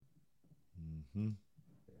Mm-hmm.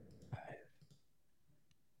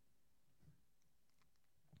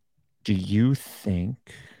 Do you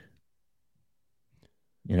think,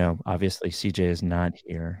 obviously CJ is not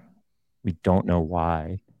here. We don't know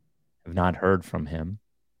why. Have not heard from him.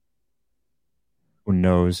 Who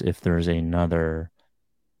knows if there's another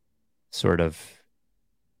sort of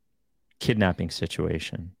kidnapping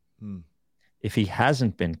situation? Hmm. If he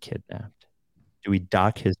hasn't been kidnapped, do we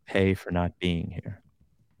dock his pay for not being here?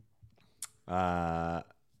 I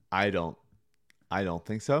don't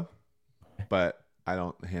think so, but I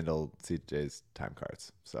don't handle CJ's time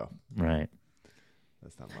cards, so Right.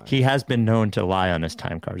 that's not mine. He has been known to lie on his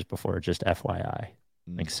time cards before, just FYI.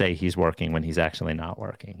 Like say he's working when he's actually not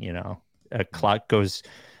working, A clock goes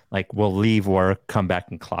like we'll leave work, come back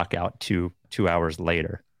and clock out two hours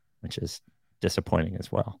later, which is disappointing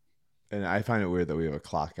as well. And I find it weird that we have a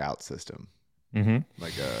clock out system. Mm-hmm.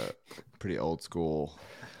 Like a pretty old school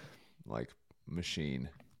like machine.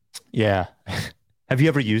 Yeah. Have you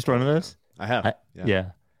ever used one of those? I have.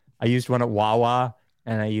 Yeah. I used one at Wawa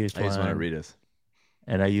and I used one at Rita's.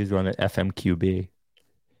 And I used one at FMQB.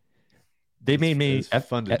 They made me it's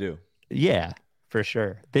fun to do. Yeah, for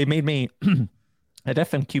sure. They made me at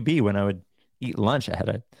FMQB when I would eat lunch.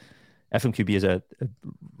 FMQB is a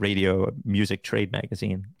radio music trade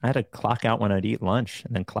magazine. I had to clock out when I'd eat lunch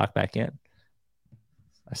and then clock back in.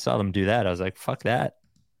 I saw them do that. I was like, fuck that.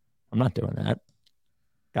 I'm not doing that.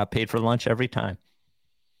 Got paid for lunch every time.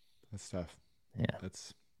 That's tough. Yeah.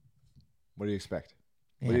 What do you expect?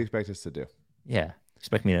 Yeah. What do you expect us to do? Yeah.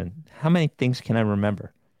 Expect me to, how many things can I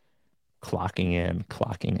remember? Clocking in,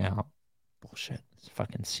 clocking out. Bullshit. It's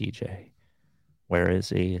fucking CJ. Where is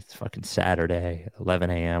he? It's fucking Saturday, 11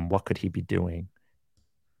 a.m. What could he be doing?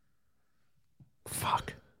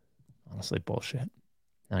 Fuck. Honestly, bullshit.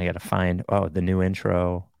 Now I got to find, the new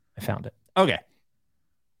intro. I found it. Okay.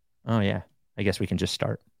 Oh, yeah. I guess we can just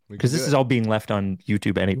start. Because this is all being left on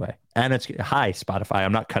YouTube anyway. And it's, hi, Spotify.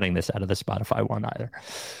 I'm not cutting this out of the Spotify one either.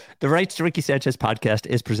 The Rights to Ricky Sanchez podcast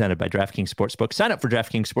is presented by DraftKings Sportsbook. Sign up for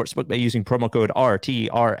DraftKings Sportsbook by using promo code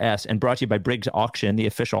RTRS and brought to you by Briggs Auction, the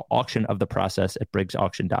official auction of the process at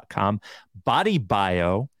briggsauction.com. Body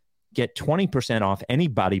Bio. Get 20% off any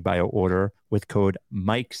Body Bio order with code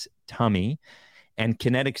Mike's Tummy. And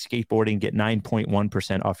Kinetic Skateboarding, get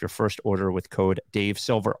 9.1% off your first order with code Dave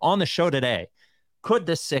Silver. On the show today, could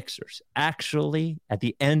the Sixers actually, at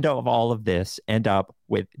the end of all of this, end up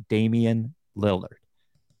with Damian Lillard?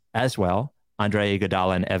 As well, Andre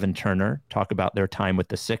Iguodala and Evan Turner talk about their time with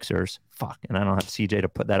the Sixers. Fuck, and I don't have CJ to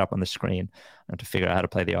put that up on the screen. I have to figure out how to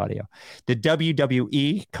play the audio. The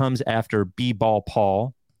WWE comes after BBall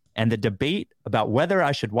Paul, and the debate about whether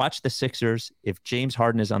I should watch the Sixers if James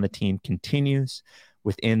Harden is on the team continues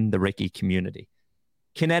within the Ricky community.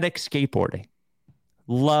 Kinetic Skateboarding.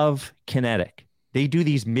 Love Kinetic. They do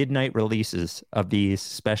these midnight releases of these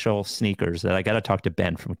special sneakers that I got to talk to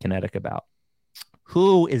Ben from Kinetic about.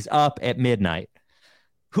 Who is up at midnight?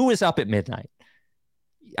 Who is up at midnight?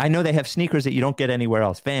 I know they have sneakers that you don't get anywhere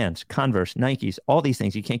else. Vans, Converse, Nikes, all these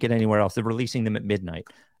things you can't get anywhere else. They're releasing them at midnight.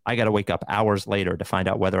 I got to wake up hours later to find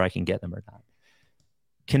out whether I can get them or not.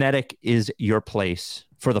 Kinetic is your place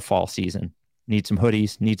for the fall season. Need some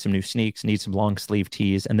hoodies, need some new sneaks, need some long sleeve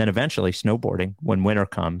tees, and then eventually snowboarding when winter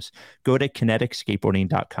comes. Go to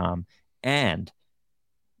kineticskateboarding.com. And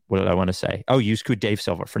what did I want to say? Use code Dave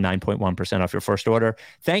Silver for 9.1% off your first order.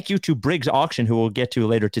 Thank you to Briggs Auction, who we'll get to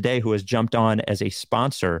later today, who has jumped on as a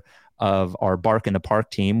sponsor of our Bark in the Park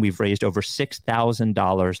team. We've raised over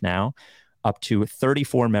 $6,000 now, up to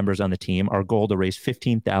 34 members on the team. Our goal to raise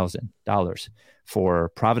 $15,000 for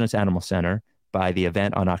Providence Animal Center by the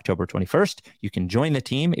event on October 21st. You can join the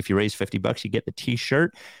team. If you raise $50, you get the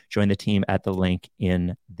t-shirt. Join the team at the link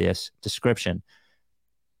in this description.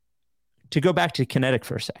 To go back to Kinetic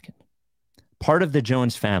for a second, part of the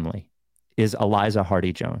Jones family is Eliza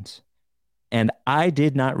Hardy Jones. And I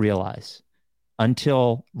did not realize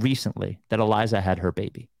until recently that Eliza had her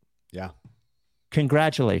baby. Yeah.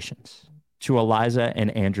 Congratulations to Eliza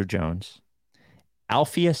and Andrew Jones.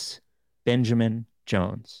 Alpheus Benjamin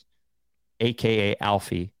Jones, a.k.a.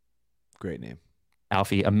 Alfie. Great name.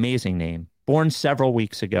 Alfie, amazing name. Born several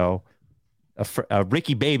weeks ago. A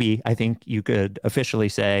Ricky baby, I think you could officially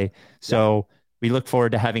say. So we look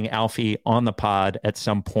forward to having Alfie on the pod at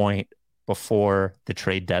some point before the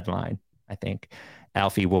trade deadline. I think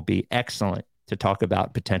Alfie will be excellent to talk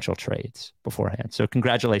about potential trades beforehand. So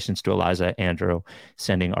congratulations to Eliza, Andrew,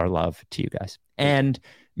 sending our love to you guys. And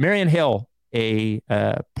Marion Hill, a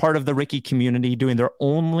part of the Ricky community, doing their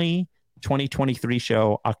only 2023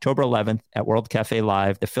 show, October 11th at World Cafe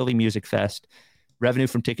Live, the Philly Music Fest. Revenue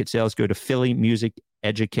from ticket sales go to Philly Music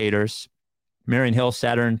Educators. Marion Hill,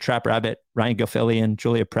 Saturn, Trap Rabbit, Ryan Gilfillian,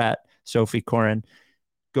 Julia Pratt, Sophie Corin.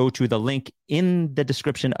 Go to the link in the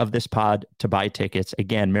description of this pod to buy tickets.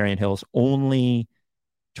 Again, Marion Hill's only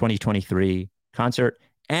 2023 concert.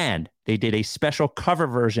 And they did a special cover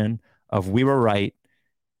version of We Were Right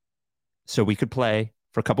so we could play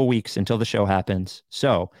for a couple weeks until the show happens.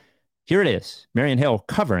 So here it is, Marion Hill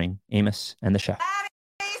covering Amos and the Chef.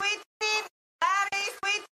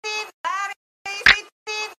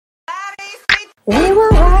 We were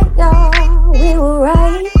right, y'all, we were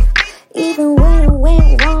right. Even when it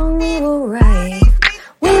went wrong, we were right.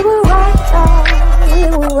 We were right, y'all,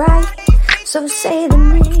 we were right. So say the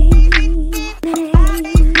name.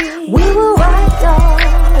 We were right,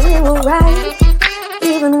 y'all, we were right.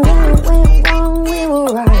 Even when it went wrong, we were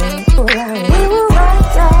right. We were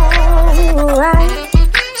right, y'all, we were right.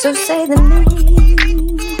 So say the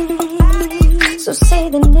name. So say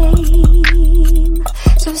the name.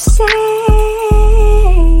 So say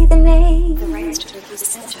the name.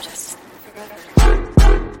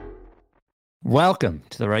 Welcome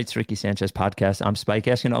to the Rights Ricky Sanchez podcast. I'm Spike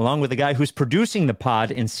Eskin, along with the guy who's producing the pod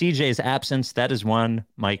in CJ's absence. That is one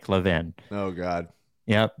Mike Levin. Oh, God.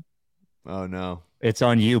 Yep. Oh, no. It's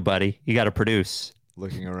on you, buddy. You got to produce.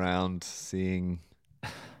 Looking around, seeing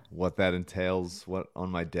what that entails, what on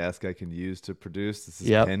my desk I can use to produce. Is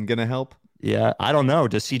this pen going to help? Yeah, I don't know.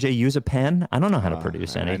 Does CJ use a pen? I don't know how to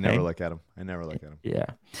produce anything. I never look at him. Yeah.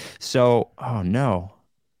 So, oh no.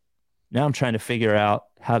 Now I'm trying to figure out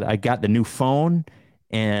how I got the new phone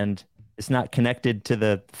and it's not connected to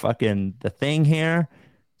the thing here.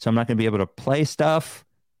 So I'm not going to be able to play stuff.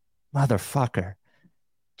 Motherfucker.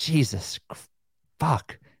 Jesus.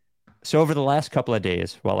 Fuck. So over the last couple of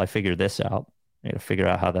days, while I figure this out, I got to figure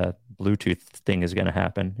out how the Bluetooth thing is going to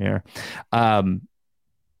happen here.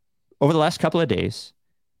 Over the last couple of days,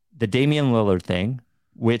 the Damian Lillard thing,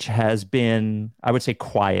 which has been, I would say,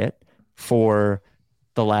 quiet for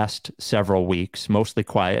the last several weeks, mostly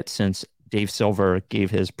quiet since Dave Silver gave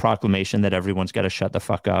his proclamation that everyone's got to shut the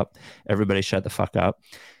fuck up. Everybody shut the fuck up,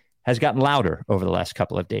 has gotten louder over the last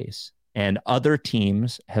couple of days. And other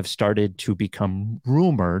teams have started to become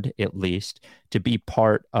rumored, at least, to be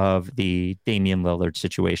part of the Damian Lillard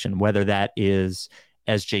situation, whether that is,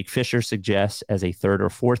 as Jake Fisher suggests, as a third or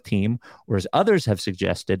fourth team, or as others have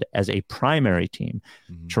suggested, as a primary team.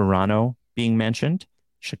 Mm-hmm. Toronto being mentioned,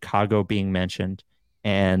 Chicago being mentioned,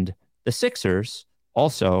 and the Sixers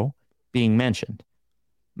also being mentioned.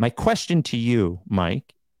 My question to you,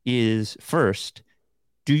 Mike, is first,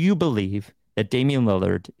 do you believe that Damian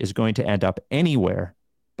Lillard is going to end up anywhere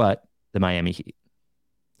but the Miami Heat?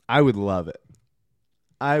 I would love it.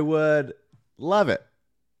 I would love it.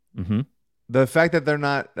 Mm-hmm. The fact that they're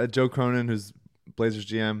not Joe Cronin, who's Blazers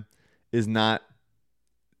GM, is not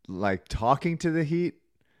like talking to the Heat.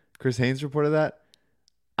 Chris Haynes reported that.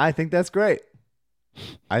 I think that's great.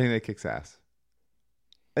 I think that kicks ass.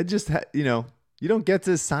 It just, you don't get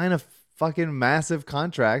to sign a fucking massive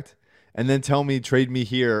contract and then tell me trade me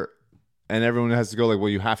here, and everyone has to go like, well,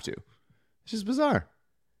 you have to. It's just bizarre.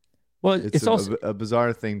 Well, it's also a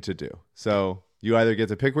bizarre thing to do. So you either get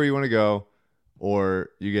to pick where you want to go,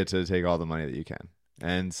 or you get to take all the money that you can.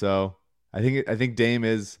 And so I think Dame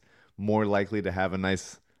is more likely to have a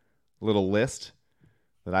nice little list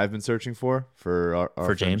that I've been searching for our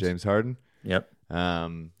friend James Harden. Yep.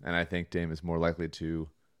 And I think Dame is more likely to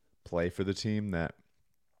play for the team that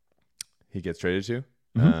he gets traded to.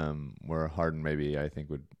 Mm-hmm. Where Harden I think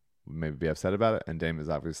would maybe be upset about it, and Dame is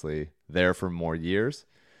obviously there for more years.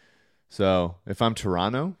 So if I'm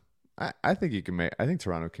Toronto, I think you can make. I think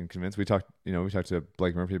Toronto can convince. We talked to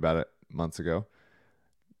Blake Murphy about it months ago.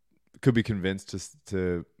 Could be convinced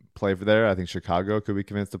to play for there. I think Chicago could be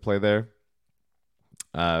convinced to play there.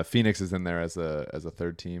 Phoenix is in there as a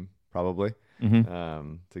third team probably.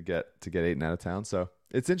 Mm-hmm. To get Ayton out of town. So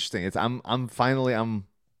it's interesting.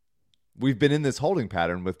 We've been in this holding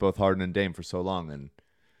pattern with both Harden and Dame for so long, and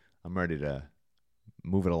I'm ready to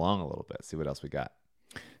move it along a little bit. See what else we got.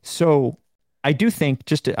 So I do think,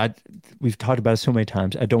 we've talked about it so many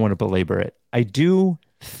times, I don't want to belabor it. I do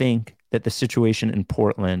think that the situation in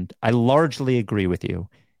Portland, I largely agree with you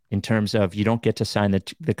in terms of you don't get to sign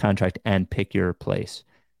the contract and pick your place.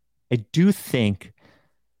 I do think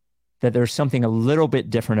that there's something a little bit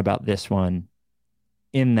different about this one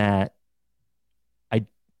in that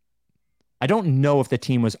I don't know if the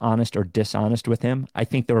team was honest or dishonest with him. I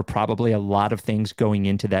think there were probably a lot of things going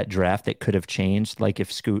into that draft that could have changed, like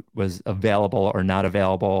if Scoot was available or not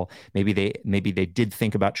available. Maybe they did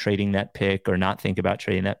think about trading that pick or not think about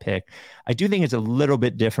trading that pick. I do think it's a little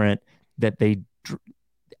bit different that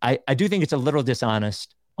I do think it's a little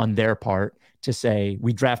dishonest on their part to say,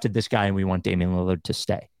 we drafted this guy and we want Damian Lillard to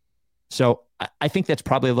stay. So I think that's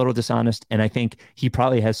probably a little dishonest, and I think he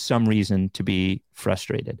probably has some reason to be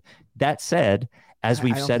frustrated. That said, as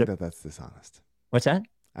we've said, that's dishonest. What's that?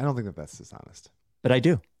 I don't think that that's dishonest. But I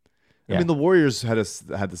do. Yeah. I mean, the Warriors had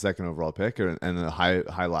the second overall pick and the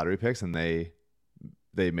high lottery picks, and they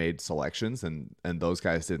made selections, and those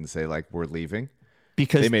guys didn't say like we're leaving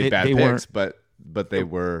because they made bad picks, but they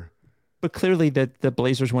were. But clearly, the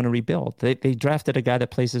Blazers want to rebuild. They drafted a guy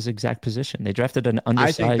that plays his exact position. They drafted an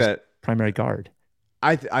undersized primary guard.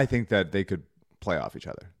 I think that they could play off each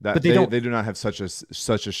other. But they do not have such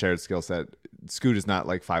a shared skill set. Scoot is not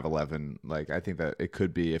like 5'11". Like I think that it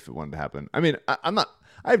could be if it wanted to happen. I mean, I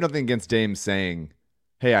have nothing against Dame saying,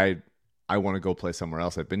 "Hey, I want to go play somewhere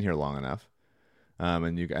else. I've been here long enough."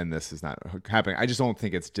 And this is not happening. I just don't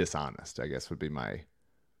think it's dishonest, I guess would be my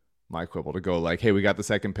quibble, to go like, hey, we got the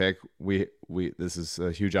second pick. We this is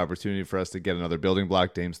a huge opportunity for us to get another building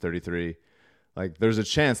block. Dame's 33. Like there's a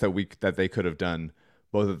chance that they could have done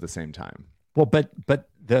both at the same time. Well, but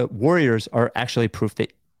the Warriors are actually proof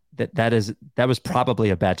that was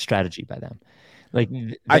probably a bad strategy by them. Like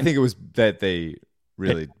I think it was that they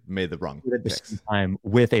really made the wrong at the same time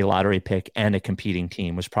with a lottery pick and a competing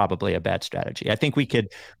team was probably a bad strategy. I think we could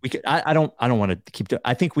I don't want to keep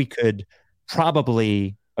I think we could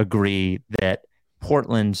probably agree that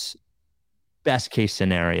Portland's best case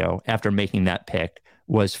scenario after making that pick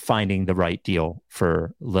was finding the right deal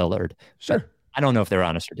for Lillard. Sure. But I don't know if they're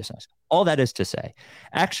honest or dishonest. All that is to say,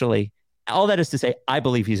 I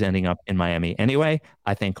believe he's ending up in Miami anyway.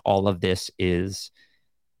 I think all of this is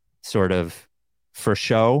sort of for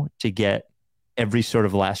show to get every sort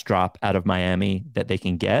of last drop out of Miami that they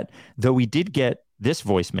can get. Though we did get this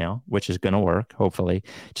voicemail, which is going to work, hopefully,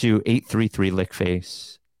 to 833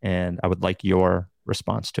 Lickface, and I would like your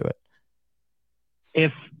response to it.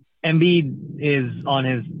 If Embiid is on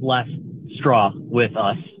his last straw with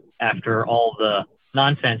us after all the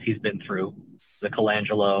nonsense he's been through, the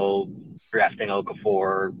Colangelo, drafting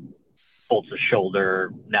Okafor, Fultz's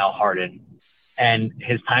shoulder, now Harden, and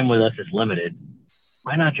his time with us is limited,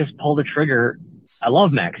 why not just pull the trigger? I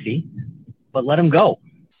love Maxey, but let him go.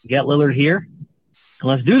 Get Lillard here, and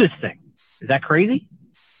let's do this thing. Is that crazy?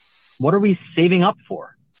 What are we saving up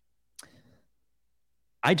for?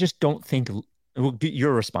 I just don't think. Well, get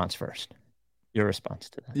your response first. Your response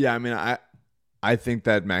to that. Yeah, I mean, I think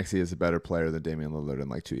that Maxey is a better player than Damian Lillard in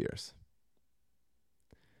like 2 years.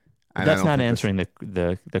 And that's not answering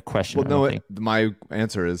the question. Well, no, my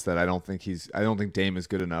answer is that I don't think Dame is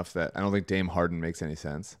good enough. That I don't think Dame Harden makes any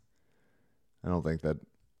sense. I don't think that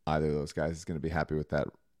either of those guys is going to be happy with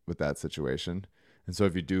that situation. And so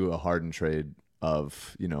if you do a Harden trade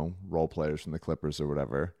of, role players from the Clippers or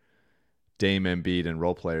whatever, Dame, Embiid, and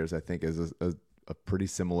role players, I think is a pretty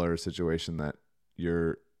similar situation that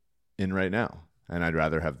you're in right now. And I'd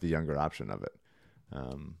rather have the younger option of it.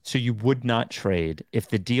 So you would not trade if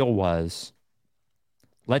the deal was,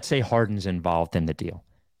 let's say Harden's involved in the deal.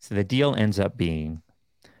 So the deal ends up being,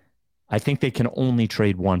 I think they can only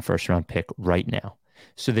trade one first-round pick right now.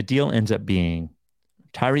 So the deal ends up being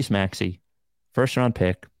Tyrese Maxey, first-round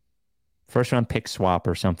pick swap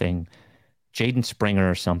or something, Jaden Springer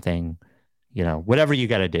or something, whatever you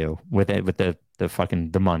got to do with it, with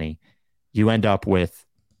the money. You end up with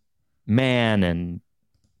Man and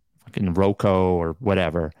fucking Rocco or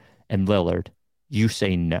whatever, and Lillard. You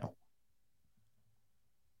say no.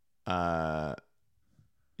 Yeah,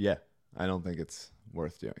 I don't think it's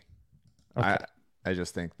worth doing. Okay. I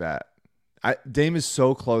just think that Dame is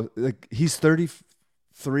so close. Like he's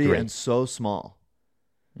 33 and so small.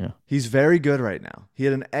 Yeah, he's very good right now. He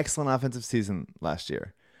had an excellent offensive season last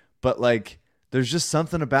year, but like there's just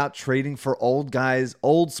something about trading for old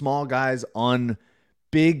small guys on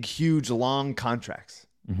big, huge, long contracts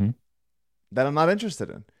that I'm not interested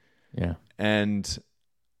in. Yeah. And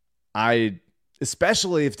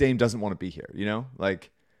especially if Dame doesn't want to be here,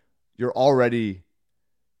 like you're already,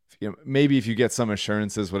 maybe if you get some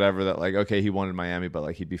assurances, whatever, that like, okay, he wanted Miami, but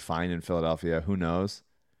like he'd be fine in Philadelphia. Who knows?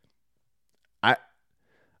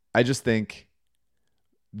 I just think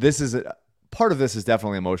part of this is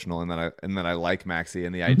definitely emotional, and that I like Maxey,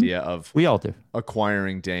 and the idea of we all do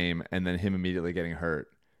acquiring Dame and then him immediately getting hurt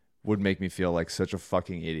would make me feel like such a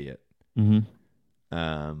fucking idiot.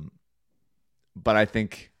 But I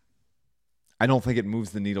don't think it moves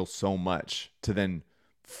the needle so much to then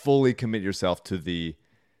fully commit yourself to the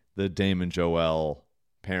Dame and Joel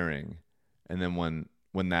pairing, and then when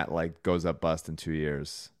that like goes up bust in 2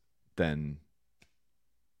 years, then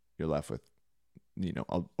you're left with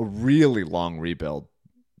a really long rebuild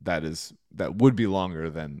that would be longer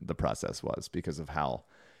than the process was because of how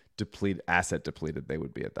asset depleted they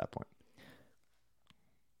would be at that point.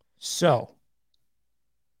 So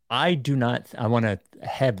I want to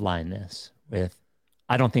headline this with,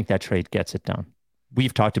 I don't think that trade gets it done.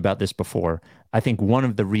 We've talked about this before. I think one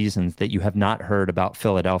of the reasons that you have not heard about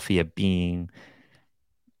Philadelphia being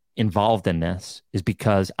involved in this is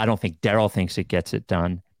because I don't think Daryl thinks it gets it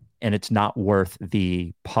done, and it's not worth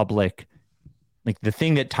the public, like the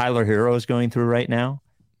thing that Tyler Hero is going through right now.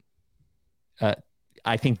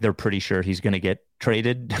 I think they're pretty sure he's going to get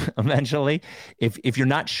traded eventually. If you're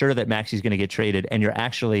not sure that Maxey's going to get traded, and you're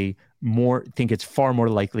actually think it's far more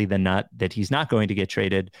likely than not that he's not going to get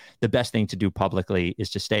traded, the best thing to do publicly is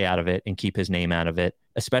to stay out of it and keep his name out of it,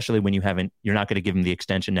 especially when you're not going to give him the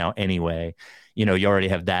extension now anyway. You already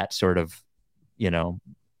have that sort of,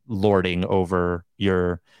 lording over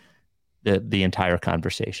the entire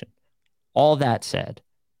conversation. All that said,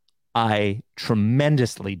 I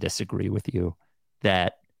tremendously disagree with you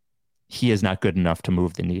that he is not good enough to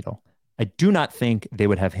move the needle. I do not think they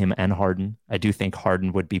would have him and Harden. I do think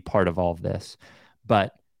Harden would be part of all of this.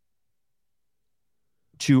 But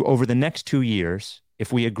over the next 2 years,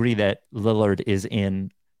 if we agree that Lillard is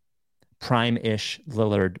in prime-ish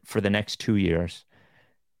Lillard for the next 2 years,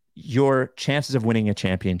 your chances of winning a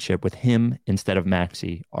championship with him instead of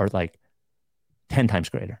Maxey are like 10 times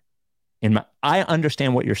greater. I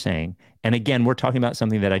understand what you're saying. And again, we're talking about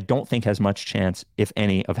something that I don't think has much chance, if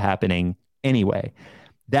any, of happening anyway.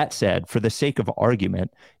 That said, for the sake of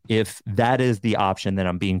argument, if that is the option that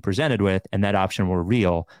I'm being presented with and that option were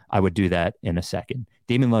real, I would do that in a second.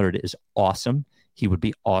 Damian Lillard is awesome. He would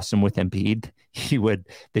be awesome with Embiid.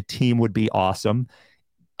 The team would be awesome.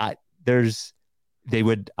 They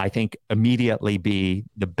would, I think, immediately be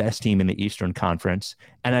the best team in the Eastern Conference.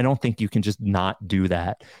 And I don't think you can just not do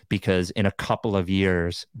that because in a couple of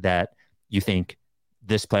years that you think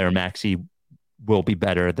this player, Maxey, will be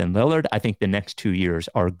better than Lillard. I think the next 2 years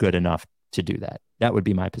are good enough to do that. That would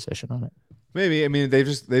be my position on it. Maybe. I mean,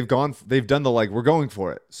 they've done the, we're going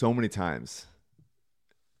for it so many times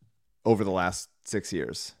over the last 6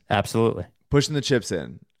 years. Absolutely. Pushing the chips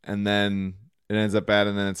in, and then it ends up bad,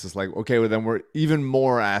 and then it's just like, okay, well, then we're even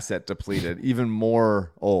more asset depleted, even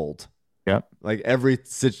more old. Yep. Like every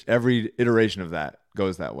iteration of that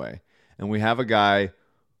goes that way. And we have a guy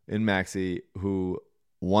in Maxey who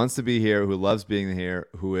wants to be here, who loves being here,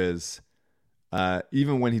 who is,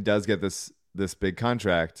 even when he does get this big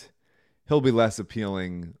contract, he'll be less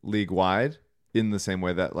appealing league-wide in the same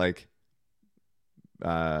way that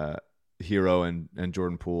Hero and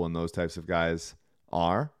Jordan Poole and those types of guys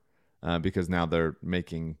are. Because now they're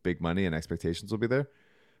making big money and expectations will be there.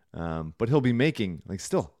 But he'll be making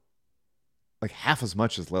still half as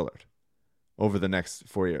much as Lillard over the next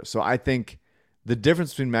 4 years. So I think the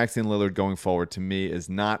difference between Maxey and Lillard going forward to me is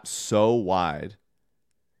not so wide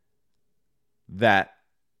that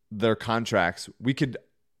their contracts, we could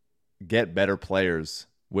get better players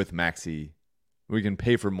with Maxey. We can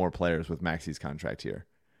pay for more players with Maxey's contract here.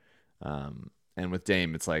 And with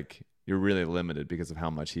Dame, it's you're really limited because of how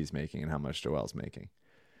much he's making and how much Joel's making.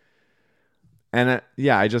 And I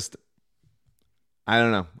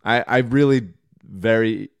don't know. I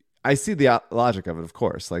see the logic of it, of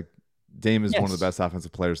course. Dame is one of the best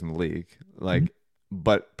offensive players in the league.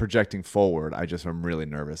 But projecting forward, I'm really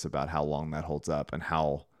nervous about how long that holds up and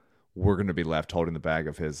how we're going to be left holding the bag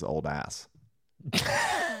of his old ass.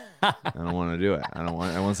 I don't want to do it. I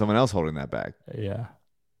want someone else holding that bag. Yeah.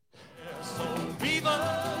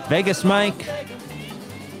 Vegas Mike,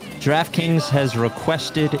 DraftKings has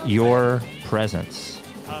requested your presence.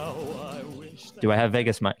 Do I have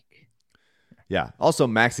Vegas Mike? Yeah. Also,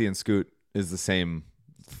 Maxey and Scoot is the same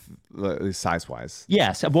size-wise.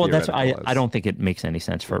 Yes. Well, I don't think it makes any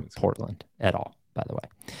sense for Portland at all, by the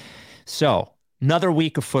way. So, another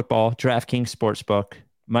week of football, DraftKings Sportsbook.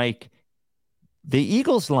 Mike, the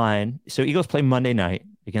Eagles line, so Eagles play Monday night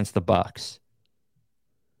against the Bucs.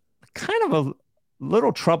 Kind of a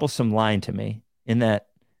little troublesome line to me in that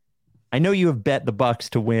I know you have bet the Bucs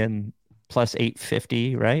to win plus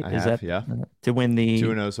 850, right? Yeah. To win the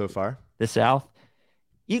 2-0 so far. The South.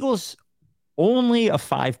 Eagles only a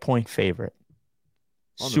 5-point favorite.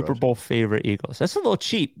 Super Bowl favorite Eagles. That's a little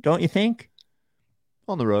cheap, don't you think?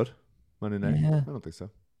 On the road, Monday night. Yeah. I don't think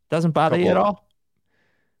so. Doesn't bother you at all?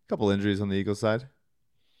 A couple injuries on the Eagles side.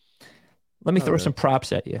 Let me throw some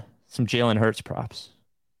props at you. Some Jalen Hurts props.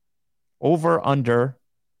 Over under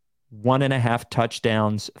 1.5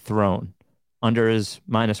 touchdowns thrown. Under is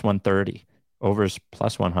minus 130. Over is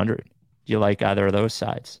plus 100. Do you like either of those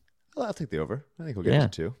sides? Well, I'll take the over. I think we'll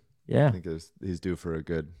get to 2. Yeah. I think he's due for a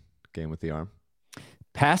good game with the arm.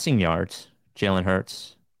 Passing yards, Jalen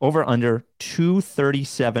Hurts, Over under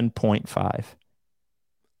 237.5.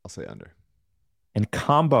 I'll say under. And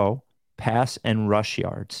combo pass and rush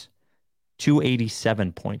yards,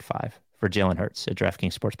 287.5 for Jalen Hurts at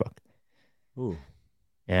DraftKings Sportsbook. Ooh.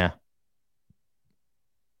 Yeah.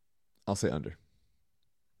 I'll say under.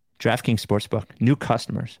 DraftKings Sportsbook, new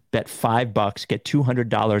customers, bet $5, get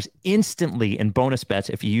 $200 instantly in bonus bets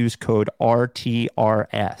if you use code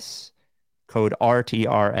RTRS. Code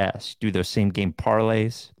RTRS. Do those same game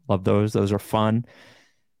parlays. Love those. Those are fun.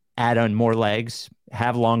 Add on more legs,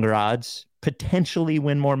 have longer odds, potentially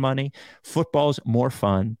win more money. Football's more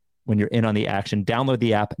fun when you're in on the action. Download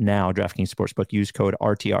the app now, DraftKings Sportsbook. Use code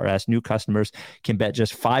RTRS. New customers can bet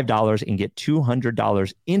just $5 and get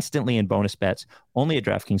 $200 instantly in bonus bets. Only at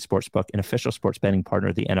DraftKings Sportsbook, an official sports betting partner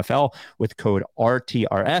of the NFL, with code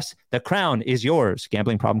RTRS. The crown is yours.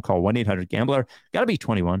 Gambling problem? Call 1-800-GAMBLER. Got to be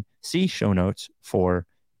 21. See show notes for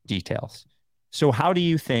details. So how do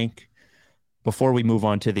you think, before we move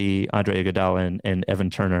on to the Andre Iguodala and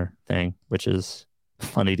Evan Turner thing, which is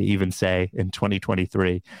funny to even say in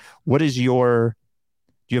 2023, what is do you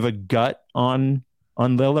have a gut on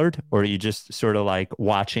Lillard, or are you just sort of like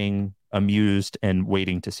watching, amused, and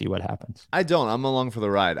waiting to see what happens? I don't. I'm along for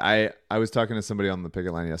the ride. I was talking to somebody on the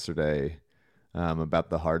picket line yesterday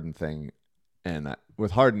about the Harden thing, and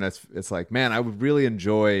with Harden, it's like, man, I would really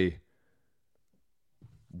enjoy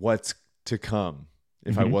what's to come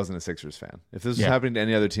if I wasn't a Sixers fan. If this was happening to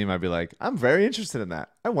any other team, I'd be like, I'm very interested in that.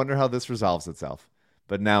 I wonder how this resolves itself.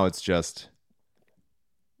 But now it's just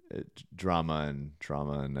drama and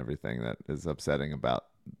trauma and everything that is upsetting about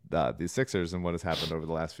these Sixers and what has happened over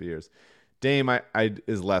the last few years. Dame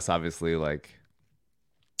is less obviously like,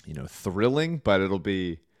 thrilling, but it'll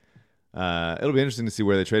be interesting to see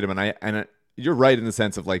where they trade him. And you're right in the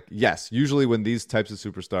sense of like, yes, usually when these types of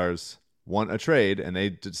superstars want a trade and they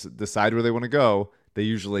decide where they want to go, they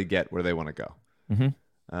usually get where they want to go.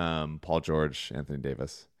 Mm-hmm. Paul George, Anthony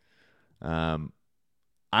Davis.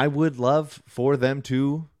 I would love for them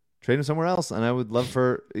to trade him somewhere else, and I would love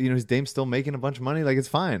for his Dame's still making a bunch of money. Like, it's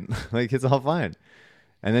fine, like it's all fine.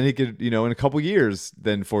 And then he could, in a couple years,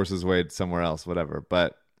 then force his way somewhere else, whatever.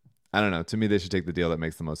 But I don't know. To me, they should take the deal that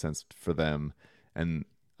makes the most sense for them. And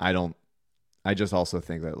I just also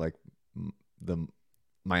think that like the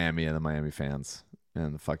Miami and the Miami fans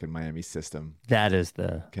and the fucking Miami system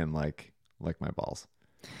can like my balls.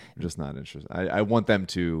 I'm just not interested. I want them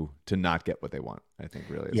to not get what they want. I think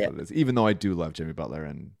really is what it is. Even though I do love Jimmy Butler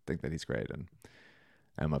and think that he's great, and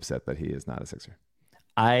I'm upset that he is not a Sixer.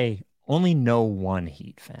 I only know one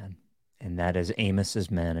Heat fan, and that is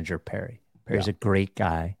Amos's manager, Perry. Perry's a great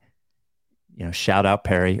guy. Shout out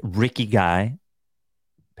Perry. Ricky guy,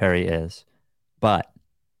 Perry is. But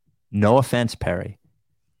no offense, Perry,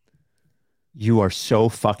 you are so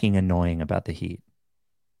fucking annoying about the Heat.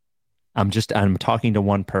 I'm talking to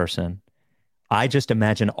one person. I just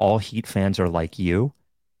imagine all Heat fans are like you.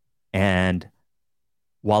 And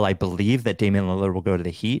while I believe that Damian Lillard will go to the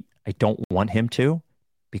Heat, I don't want him to,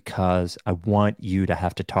 because I want you to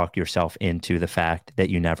have to talk yourself into the fact that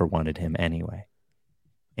you never wanted him anyway.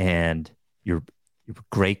 And you're a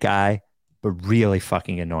great guy, but really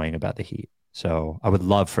fucking annoying about the Heat. So I would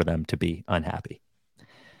love for them to be unhappy.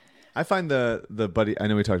 I find the Buddy, I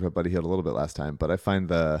know we talked about Buddy Hield a little bit last time, but I find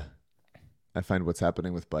what's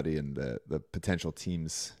happening with Buddy and the potential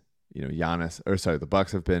teams, the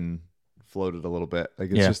Bucks have been floated a little bit.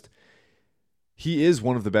 Like, it's just, he is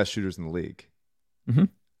one of the best shooters in the league. Mm-hmm.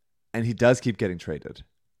 And he does keep getting traded.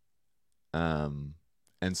 And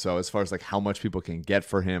so as far as like how much people can get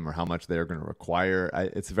for him or how much they're going to require,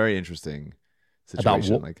 it's a very interesting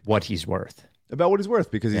situation. About what he's worth. About what he's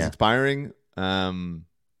worth, because he's expiring.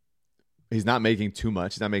 He's not making too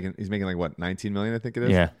much. He's making like what, 19 million, I think it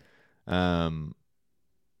is. Yeah.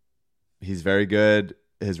 He's very good.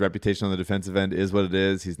 His reputation on the defensive end is what it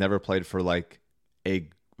is. He's never played for like a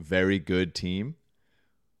very good team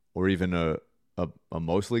or even a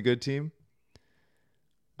mostly good team.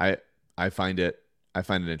 I find it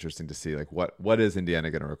interesting to see like what is Indiana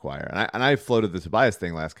going to require. And I floated the Tobias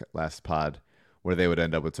thing last pod, where they would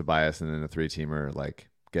end up with Tobias and then a 3-teamer, like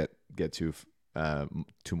get two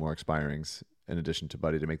more expirings in addition to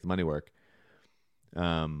Buddy to make the money work.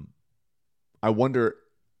 I wonder,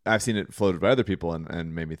 I've seen it floated by other people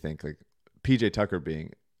and made me think like PJ Tucker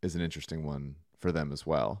is an interesting one for them as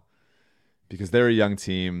well, because they're a young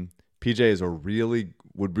team. PJ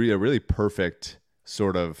would be a really perfect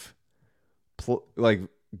sort of like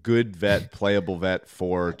good vet, playable vet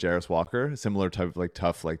for Jarris Walker, similar type of like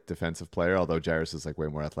tough, like defensive player, although Jarris is like way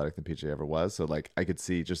more athletic than PJ ever was. So like I could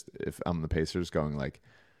see, just if I'm the Pacers, going like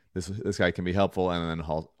this guy can be helpful and then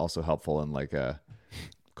also helpful in like a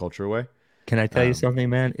culture away. Can I tell you something,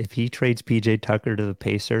 man? If he trades PJ Tucker to the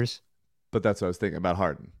Pacers, but that's what I was thinking about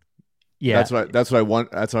Harden. Yeah, that's what I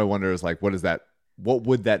want. That's what I wonder is like, what is that? What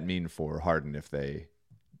would that mean for Harden if they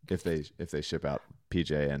ship out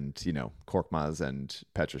PJ and Korkmaz and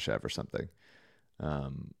Petrushev or something?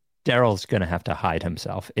 Daryl's gonna have to hide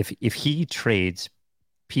himself if he trades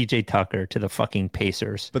PJ Tucker to the fucking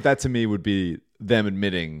Pacers. But that to me would be them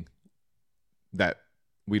admitting that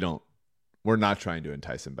we're not trying to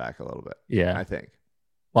entice him back a little bit. Yeah, I think.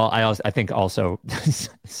 Well, I think also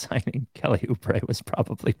signing Kelly Oubre was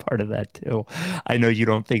probably part of that too. I know you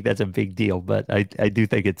don't think that's a big deal, but I do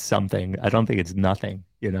think it's something. I don't think it's nothing,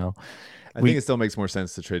 I think it still makes more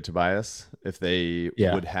sense to trade Tobias if they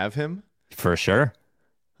would have him. For sure.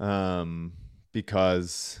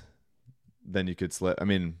 Because then you could slip. I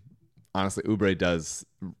mean, honestly, Oubre does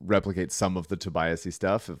replicate some of the Tobias-y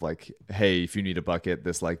stuff of like, hey, if you need a bucket,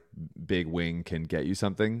 this like big wing can get you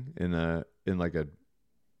something in like a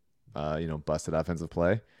busted offensive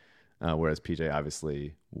play, whereas PJ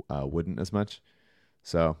obviously wouldn't as much.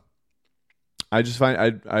 So I just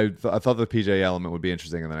find I thought the PJ element would be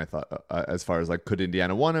interesting, and then I thought as far as like could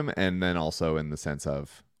Indiana want him, and then also in the sense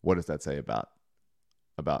of what does that say about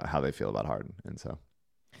how they feel about Harden, and so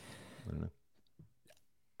I don't know.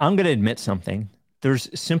 I'm going to admit something. There's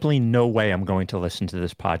simply no way I'm going to listen to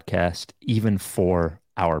this podcast, even for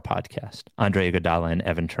our podcast, Andre Iguodala and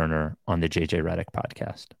Evan Turner on the JJ Redick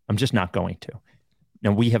podcast. I'm just not going to.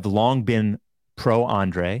 Now, we have long been pro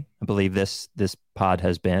Andre. I believe this pod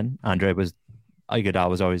has been. Iguodala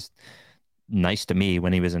was always nice to me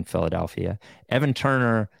when he was in Philadelphia. Evan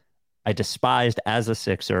Turner, I despised as a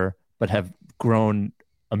Sixer, but have grown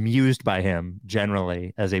amused by him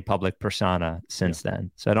generally as a public persona since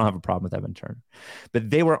then. So I don't have a problem with Evan Turner. But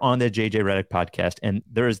they were on the JJ Redick podcast, and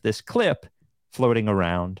there is this clip floating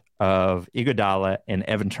around of Iguodala and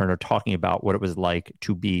Evan Turner talking about what it was like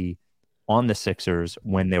to be on the Sixers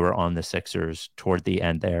when they were on the Sixers toward the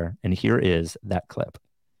end there. And here is that clip.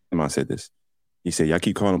 I said this. He said, y'all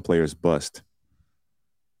keep calling players bust,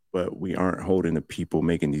 but we aren't holding the people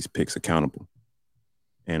making these picks accountable.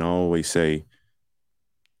 And I always say,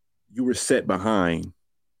 you were set behind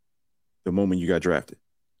the moment you got drafted.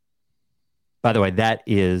 By the way, that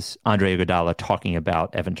is Andre Iguodala talking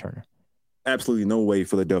about Evan Turner. Absolutely no way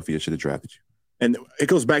Philadelphia should have drafted you. And it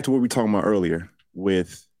goes back to what we were talking about earlier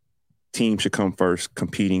with teams should come first,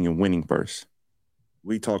 competing and winning first.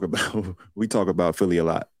 We talk about Philly a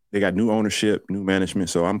lot. They got new ownership, new management,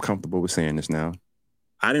 so I'm comfortable with saying this now.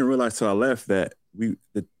 I didn't realize till I left that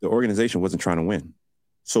the organization wasn't trying to win.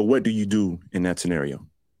 So what do you do in that scenario?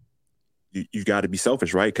 You got to be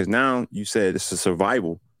selfish, right? Because now you said it's a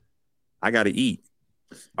survival. I got to eat.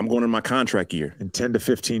 I'm going in my contract year. And 10 to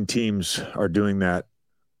 15 teams are doing that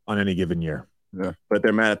on any given year. Yeah. But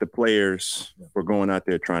they're mad at the players for going out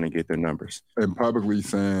there trying to get their numbers. And publicly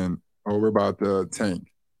saying, oh, we're about to tank.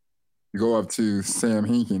 You go up to Sam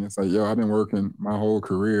Hinkie and it's like, yo, I've been working my whole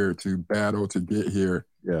career to battle to get here.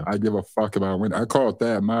 Yeah. I give a fuck about winning. I called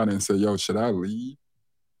Thad Matta and said, yo, should I leave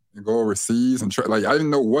and go overseas and try? Like, I didn't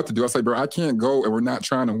know what to do. I was like, bro, I can't go and we're not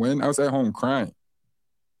trying to win. I was at home crying.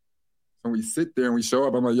 So we sit there and we show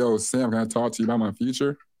up. I'm like, yo, Sam, can I talk to you about my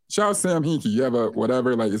future? Shout out Sam Hinkie. You have a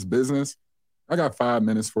whatever, like it's business. I got 5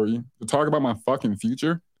 minutes for you to talk about my fucking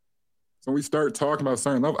future. So we start talking about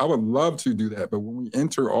certain level. I would love to do that. But when we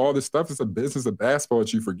enter all this stuff, it's a business of basketball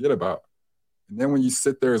that you forget about. And then when you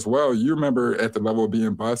sit there as well, you remember at the level of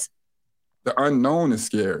being bust, the unknown is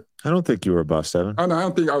scared. I don't think you were a bust, Evan. I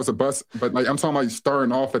don't think I was a bust, but like I'm talking about you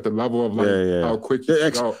starting off at the level of like how quick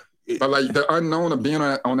you go. But like the unknown of being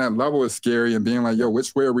on that level is scary and being like, yo,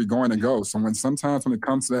 which way are we going to go? So sometimes when it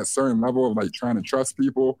comes to that certain level of like trying to trust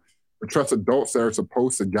people or trust adults that are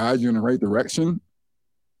supposed to guide you in the right direction,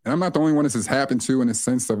 and I'm not the only one this has happened to in the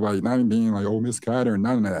sense of like not even being like, oh, misguided or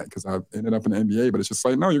none of that, because I've ended up in the NBA, but it's just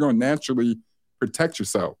like, no, you're going to naturally protect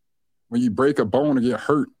yourself. When you break a bone or get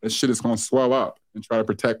hurt, that shit is going to swell up and try to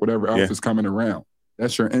protect whatever else is coming around.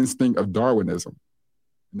 That's your instinct of Darwinism.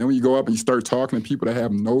 And then when you go up and you start talking to people that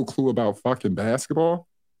have no clue about fucking basketball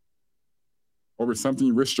over something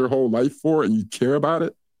you risked your whole life for and you care about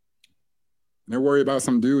it, and they're worried about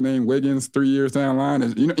some dude named Wiggins 3 years down the line.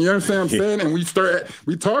 You understand what I'm saying? And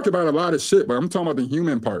we talk about a lot of shit, but I'm talking about the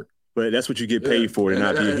human part. But that's what you get paid for, to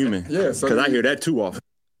not be a human. Yeah. Because I hear that too often.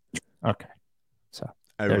 Okay. So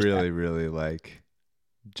I really like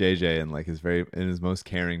JJ and like in his most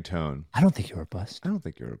caring tone. I don't think you were a bust. I don't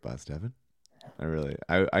think you're a bust, Evan.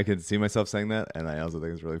 I could see myself saying that, and I also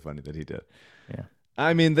think it's really funny that he did. Yeah.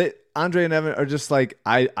 I mean, Andre and Evan are just like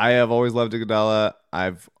I have always loved Iguodala.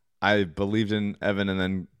 I believed in Evan, and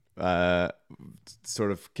then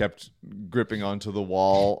sort of kept gripping onto the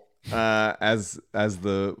wall as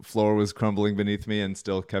the floor was crumbling beneath me, and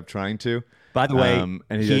still kept trying to. By the way,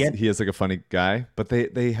 and he is like a funny guy, but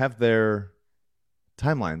they have their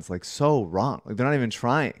timelines like so wrong. Like they're not even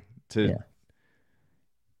trying to. Yeah.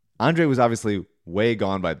 Andre was obviously way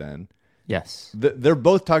gone by then. Yes, they're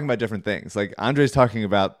both talking about different things. Like Andre's talking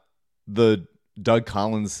about the Doug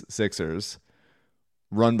Collins Sixers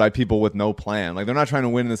run by people with no plan. Like they're not trying to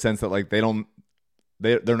win in the sense that like they're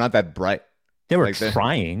not that bright. They were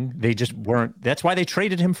trying. They just weren't. That's why they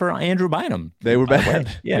traded him for Andrew Bynum. They were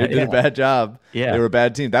bad. Yeah, they did a bad job. Yeah, they were a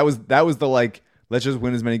bad team. That was the like, let's just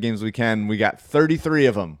win as many games as we can. We got 33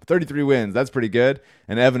 of them, 33 wins. That's pretty good.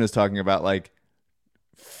 And Evan is talking about like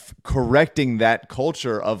correcting that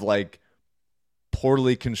culture of like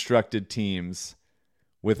poorly constructed teams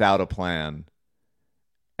without a plan.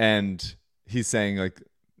 And he's saying like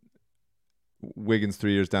Wiggins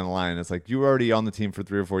 3 years down the line, it's like you were already on the team for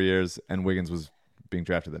 3 or 4 years and Wiggins was being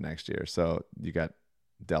drafted the next year. So you got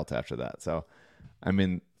dealt after that. So, I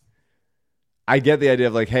mean, I get the idea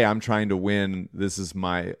of like, hey, I'm trying to win. This is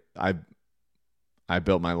I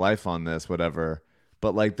built my life on this, whatever.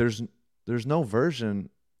 But like, there's no version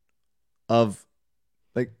of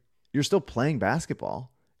like, you're still playing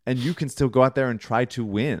basketball and you can still go out there and try to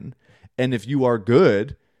win. And if you are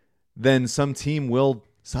good, then some team will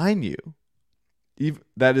sign you.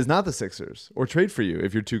 That is not the Sixers, or trade for you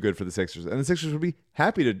if you're too good for the Sixers. And the Sixers would be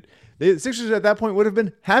happy to. The Sixers at that point would have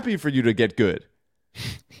been happy for you to get good,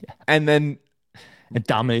 and then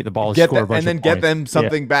dominate the ball, get them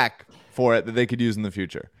something back for it that they could use in the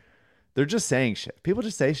future. They're just saying shit. People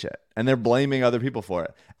just say shit, and they're blaming other people for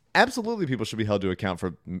it. Absolutely, people should be held to account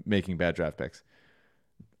for making bad draft picks.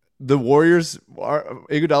 The Warriors,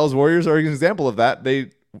 Iguodala's Warriors, are an example of that.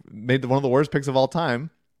 They made one of the worst picks of all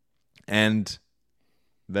time, and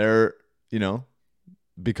they're,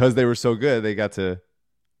 because they were so good, they got to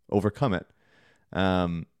overcome it.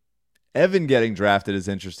 Evan getting drafted is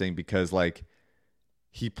interesting because like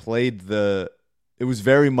he played it was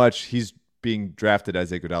very much he's being drafted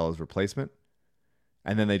as Iguodala's replacement,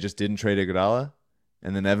 and then they just didn't trade Iguodala,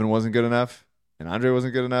 and then Evan wasn't good enough, and Andre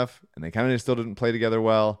wasn't good enough, and they kind of still didn't play together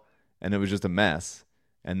well, and it was just a mess.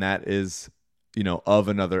 And that is, of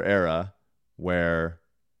another era where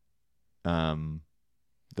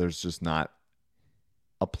there's just not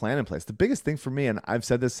a plan in place. The biggest thing for me, and I've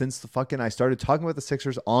said this since I started talking about the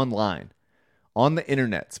Sixers online, on the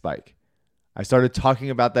internet, Spike. I started talking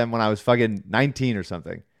about them when I was fucking 19 or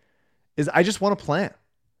something, is I just want a plan.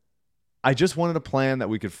 I just wanted a plan that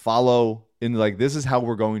we could follow in like, this is how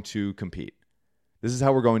we're going to compete. This is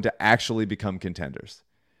how we're going to actually become contenders.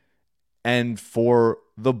 And for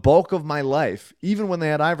the bulk of my life, even when they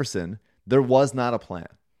had Iverson, there was not a plan.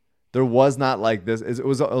 There was not like this. It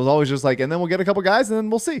was always just like, and then we'll get a couple guys and then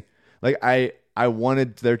we'll see. Like I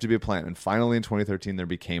wanted there to be a plan. And finally in 2013, there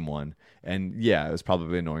became one. And yeah, it was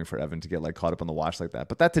probably annoying for Evan to get like caught up on the watch like that,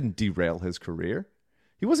 but that didn't derail his career.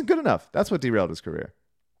 He wasn't good enough. That's what derailed his career.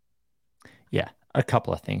 Yeah. A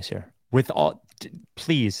couple of things here.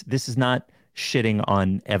 Please, this is not shitting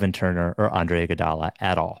on Evan Turner or Andre Iguodala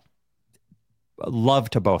at all. Love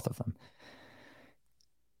to both of them.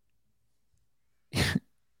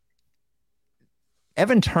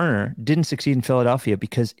 Evan Turner didn't succeed in Philadelphia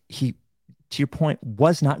because he, to your point,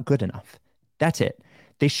 was not good enough. That's it.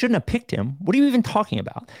 They shouldn't have picked him. What are you even talking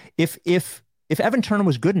about? If Evan Turner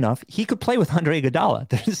was good enough, he could play with Andre Iguodala.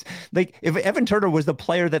 There's like, if Evan Turner was the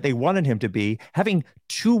player that they wanted him to be, having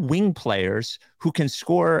two wing players who can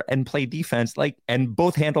score and play defense, like, and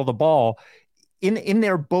both handle the ball in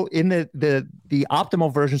the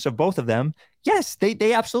optimal versions of both of them, yes,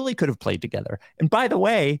 they absolutely could have played together. And by the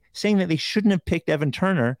way, saying that they shouldn't have picked Evan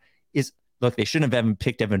Turner is, look, they shouldn't have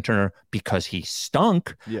picked Evan Turner because he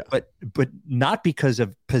stunk, but not because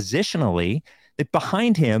of positionally. That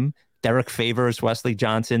behind him, Derek Favors, Wesley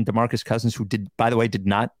Johnson, DeMarcus Cousins, who did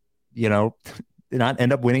not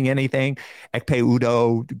end up winning anything. Ekpe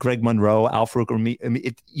Udoh, Greg Monroe, Al-Farouq Aminu. I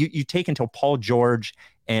mean, you take until Paul George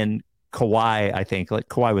and Kawhi, I think. Like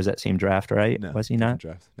Kawhi was that same draft, right? No, was he not?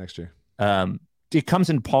 Draft next year. It comes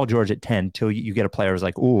in Paul George at 10 till you get a player who's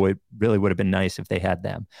like, oh, it really would have been nice if they had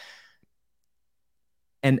them.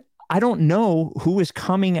 And I don't know who is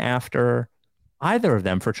coming after either of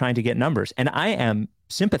them for trying to get numbers. And I am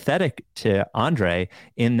sympathetic to Andre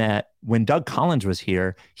in that when Doug Collins was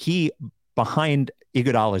here, he, behind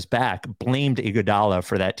Iguodala's back, blamed Iguodala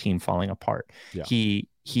for that team falling apart. Yeah.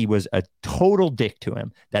 He was a total dick to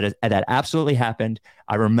him. That absolutely happened.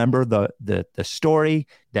 I remember the story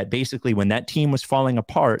that basically when that team was falling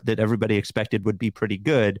apart, that everybody expected would be pretty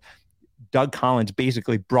good, Doug Collins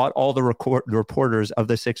basically brought all the reporters of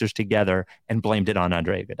the Sixers together and blamed it on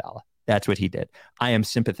Andre Iguodala. That's what he did. I am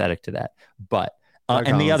sympathetic to that. But and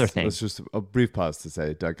Collins, the other thing. Let's just a brief pause to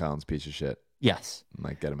say Doug Collins, piece of shit. Yes.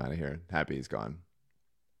 Like, get him out of here. Happy he's gone.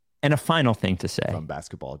 And a final thing to say. From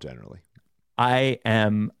basketball generally. I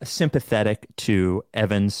am sympathetic to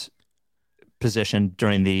Evan's position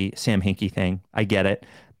during the Sam Hinkie thing. I get it.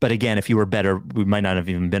 But again, if you were better, we might not have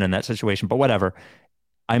even been in that situation. But whatever.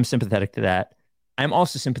 I'm sympathetic to that. I'm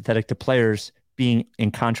also sympathetic to players being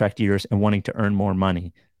in contract years and wanting to earn more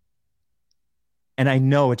money. And I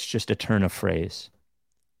know it's just a turn of phrase,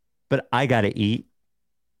 but I got to eat.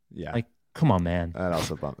 Yeah. Like, come on, man. That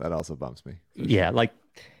also bumps me. Yeah. Sure. Like,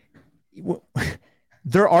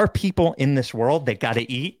 there are people in this world that got to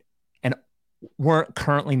eat and weren't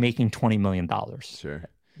currently making $20 million. Sure.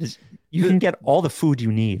 You can get all the food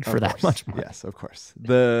you need for that much money. Yes, of course.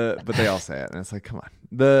 But they all say it, and it's like, come on.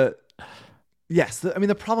 The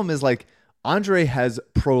problem is, like, Andre has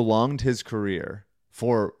prolonged his career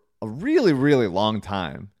for a really, really long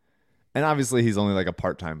time. And obviously he's only like a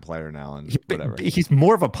part-time player now and whatever. He's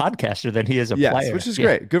more of a podcaster than he is a player. Which is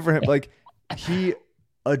great. Good for him. Like, he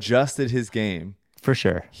adjusted his game. For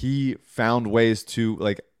sure. He found ways to,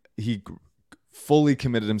 like, he fully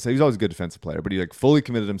committed himself. He's always a good defensive player, but he like fully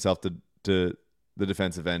committed himself to the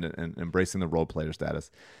defensive end and embracing the role player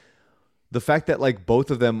status. The fact that, like,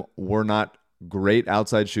 both of them were not great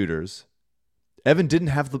outside shooters. Evan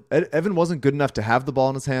wasn't good enough to have the ball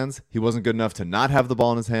in his hands. He wasn't good enough to not have the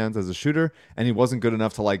ball in his hands as a shooter, and he wasn't good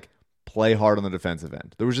enough to, like, play hard on the defensive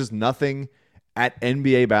end. There was just nothing at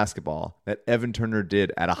NBA basketball that Evan Turner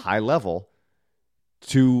did at a high level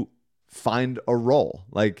to find a role.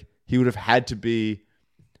 Like, he would have had to be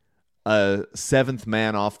a seventh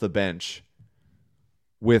man off the bench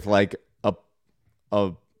with, like, a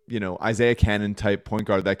Isaiah Cannon type point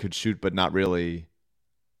guard that could shoot but not really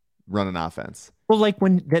run an offense. Well, like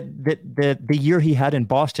when the year he had in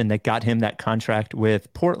Boston that got him that contract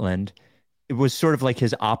with Portland, it was sort of like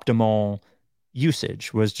his optimal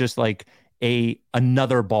usage was just like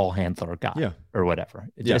another ball handler guy or whatever.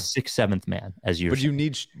 Just 6th, 7th man as usual. But you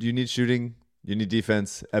need shooting, you need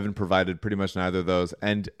defense. Evan provided pretty much neither of those.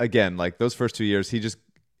 And again, like those first 2 years,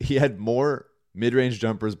 he had more mid-range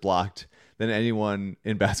jumpers blocked than anyone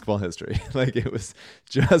in basketball history. Like, it was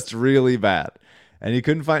just really bad. And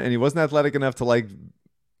he wasn't athletic enough to, like,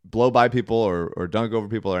 blow by people or dunk over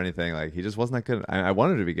people or anything. Like, he just wasn't that good. I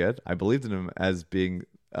wanted to be good. I believed in him as being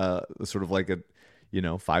sort of like a,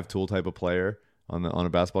 5-tool type of player on a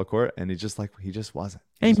basketball court. And he just wasn't.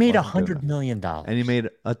 And he made $100 million. And he made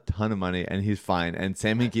a ton of money, and he's fine. And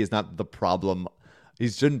Sam Hinkie is not the problem. He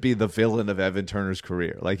shouldn't be the villain of Evan Turner's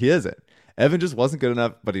career. Like, he isn't. Evan just wasn't good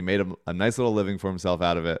enough, but he made a nice little living for himself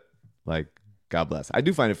out of it. Like, God bless. I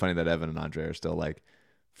do find it funny that Evan and Andre are still, like,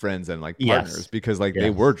 friends and, like, partners because, like,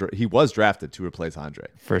 he was drafted to replace Andre.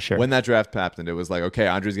 For sure. When that draft happened, it was like, okay,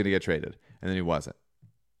 Andre's going to get traded. And then he wasn't.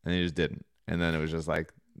 And he just didn't. And then it was just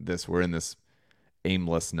like we're in this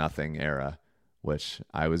aimless nothing era, which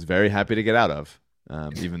I was very happy to get out of,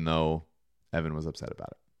 even though Evan was upset about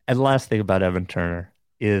it. And the last thing about Evan Turner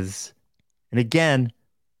is, and again,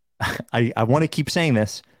 I want to keep saying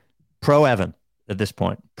this, pro Evan at this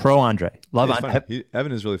point, pro Andre. Love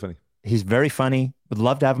Evan is really funny. He's very funny. Would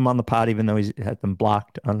love to have him on the pod, even though he's had them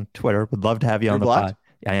blocked on Twitter. Would love to have you on the pod.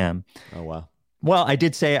 I am. Oh, wow. Well, I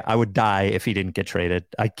did say I would die if he didn't get traded.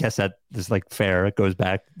 I guess that is, like, fair. It goes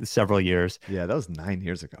back several years. Yeah, that was 9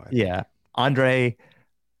 years ago. Yeah. Andre,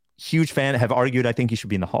 huge fan, have argued I think he should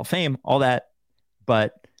be in the Hall of Fame, all that.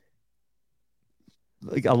 But,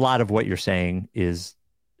 like, a lot of what you're saying is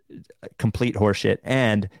complete horseshit.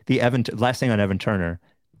 And the last thing on Evan Turner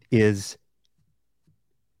is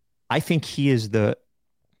I think he is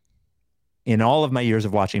in all of my years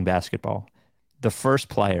of watching basketball, the first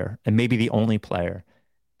player and maybe the only player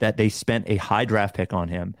that they spent a high draft pick on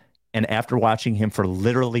him. And after watching him for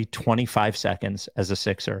literally 25 seconds as a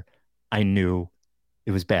Sixer, I knew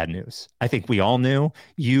it was bad news. I think we all knew.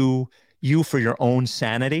 You for your own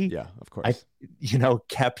sanity. Yeah, of course.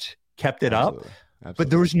 Kept it up. Absolutely. But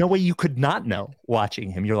there was no way you could not know watching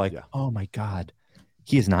him. You're like, oh my God,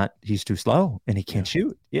 he's too slow and he can't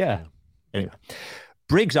shoot. Yeah. Anyway,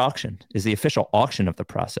 Briggs Auction is the official auction of the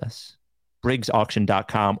process.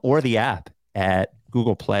 BriggsAuction.com or the app at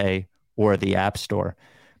Google Play or the App Store.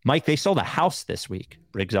 Mike, they sold a house this week,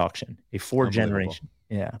 Briggs Auction, a 4-generation.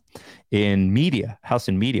 Yeah. House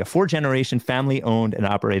in media, 4-generation family-owned and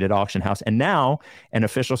operated auction house. And now an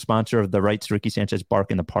official sponsor of the Rights Ricky Sanchez Bark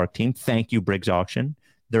in the Park team. Thank you, Briggs Auction.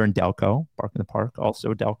 They're in Delco, Bark in the Park,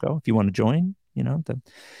 also Delco. If you want to join, The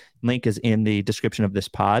link is in the description of this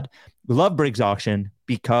pod. We love Briggs Auction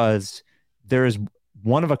because there is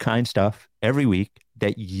one-of-a-kind stuff every week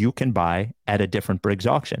that you can buy at a different Briggs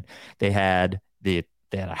Auction. They had a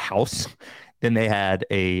house, then they had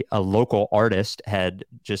a local artist had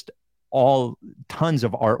just all tons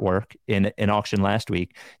of artwork in an auction last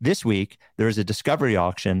week. This week, there's a discovery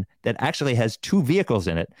auction that actually has 2 vehicles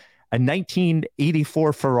in it. A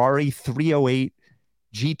 1984 Ferrari 308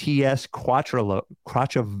 GTS Quattro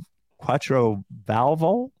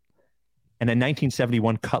Valvo and a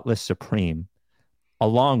 1971 Cutlass Supreme,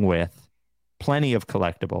 along with plenty of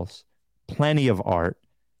collectibles, plenty of art,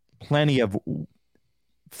 plenty of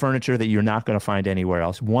furniture that you're not going to find anywhere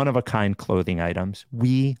else, one-of-a-kind clothing items.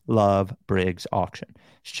 We love Briggs Auction.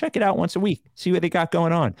 Just check it out once a week. See what they got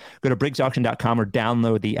going on. Go to briggsauction.com or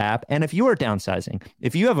download the app. And if you are downsizing,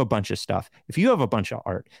 if you have a bunch of stuff, if you have a bunch of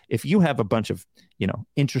art, if you have a bunch of,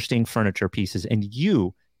 interesting furniture pieces and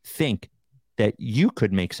you think that you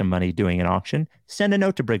could make some money doing an auction, send a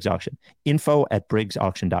note to Briggs Auction.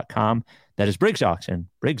 info@briggsauction.com. That is Briggs Auction,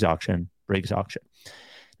 Briggs Auction, Briggs Auction.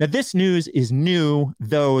 Now, this news is new,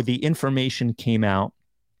 though the information came out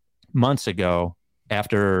months ago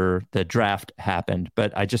after the draft happened,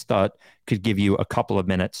 but I just thought could give you a couple of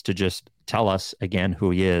minutes to just tell us again who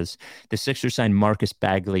he is. The Sixers signed Marcus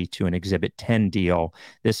Bagley to an Exhibit 10 deal.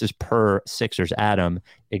 This is per Sixers Adam.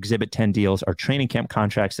 Exhibit 10 deals are training camp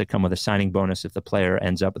contracts that come with a signing bonus if the player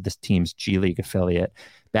ends up with this team's G League affiliate.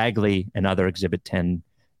 Bagley and other Exhibit 10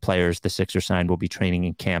 players the Sixers signed will be training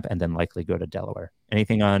in camp and then likely go to Delaware.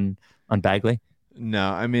 Anything on Bagley?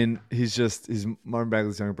 No, I mean, he's Marvin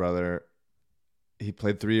Bagley's younger brother. He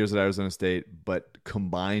played 3 years at Arizona State, but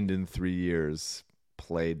combined in 3 years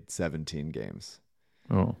played 17 games.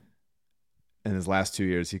 Oh. And his last 2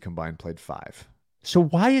 years, he combined played 5. So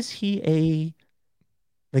why is he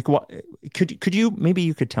what could you, maybe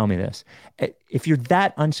you could tell me this. If you're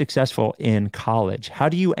that unsuccessful in college, how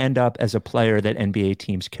do you end up as a player that NBA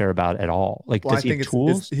teams care about at all? Does he have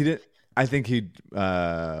tools? I think him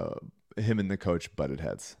and the coach butted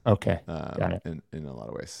heads. Okay. Got it. In a lot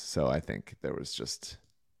of ways. So I think there was just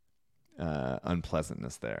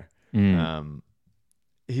unpleasantness there. I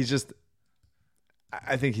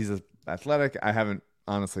think he's athletic. I haven't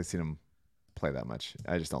honestly seen him play that much.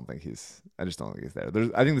 I just don't think he's there.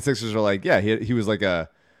 I think the Sixers are he was like a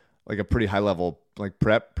pretty high level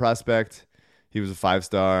prep prospect. He was a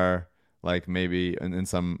 5-star, maybe in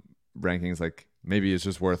some rankings, maybe it's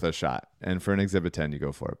just worth a shot. And for an Exhibit 10, you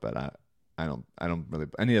go for it. But I don't really.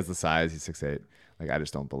 And he has the size. He's 6'8". I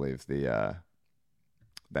just don't believe that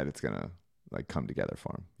it's gonna come together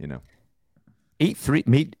for him.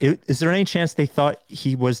 8'3". Is there any chance they thought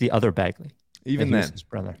he was the other Bagley? Even then, his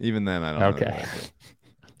brother. Even then, I don't know. Okay.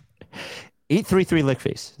 833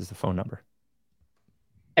 Lickface is the phone number.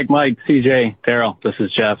 Hey, Mike, CJ, Daryl, this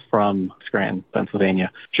is Jeff from Scranton,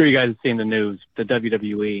 Pennsylvania. I'm sure you guys have seen the news. The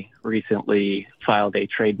WWE recently filed a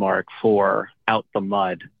trademark for Out the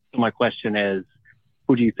Mud. So my question is,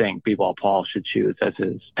 who do you think BBall Paul should choose as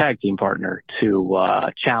his tag team partner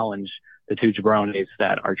to challenge the two jabronis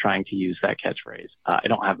that are trying to use that catchphrase? I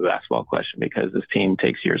don't have a basketball question because this team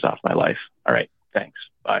takes years off my life. All right, thanks.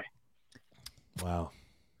 Bye. Wow.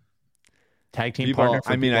 Tag team partner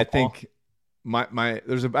for I think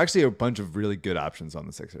there's actually a bunch of really good options on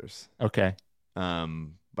the Sixers. Okay. But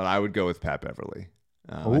I would go with Pat Beverly.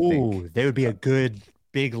 They would be a good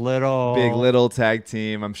big little tag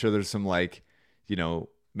team. I'm sure there's some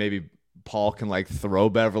maybe Paul can throw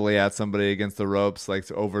Beverly at somebody against the ropes,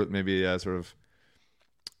 over maybe over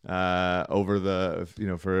the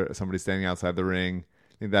for somebody standing outside the ring.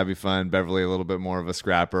 I think that'd be fun. Beverly a little bit more of a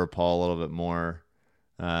scrapper, Paul a little bit more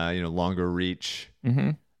longer reach.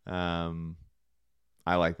 Mm-hmm.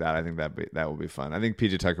 I like that. I think that would be fun. I think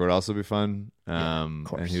PJ Tucker would also be fun. Of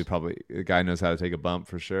course. And he would the guy knows how to take a bump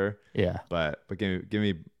for sure. Yeah. But give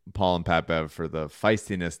me Paul and Pat Bev for the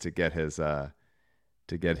feistiness to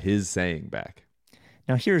get his saying back.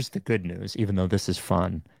 Now here's the good news, even though this is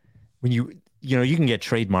fun. When you can get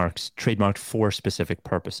trademarked for specific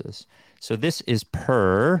purposes. So this is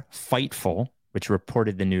per Fightful, which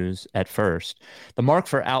reported the news at first. The mark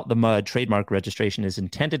for Out the Mud trademark registration is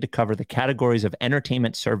intended to cover the categories of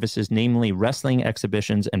entertainment services, namely wrestling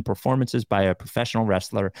exhibitions and performances by a professional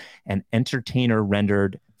wrestler and entertainer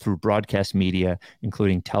rendered through broadcast media,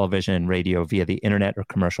 including television and radio via the internet or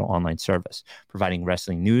commercial online service, providing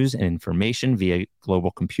wrestling news and information via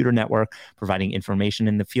global computer network, providing information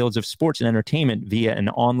in the fields of sports and entertainment via an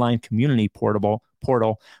online community portal,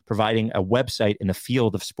 portal, providing a website in the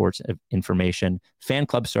field of sports information, fan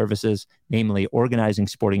club services, namely organizing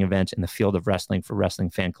sporting events in the field of wrestling for wrestling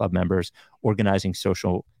fan club members, organizing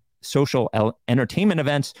social entertainment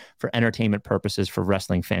events for entertainment purposes for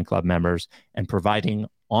wrestling fan club members, and providing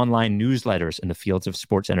online newsletters in the fields of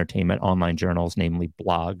sports entertainment, online journals, namely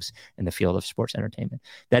blogs in the field of sports entertainment.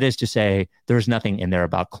 That is to say, there's nothing in there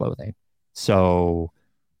about clothing. So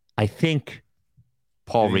I think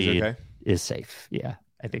Paul Reed is safe. Yeah,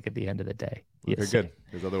 I think at the end of the day, he is good.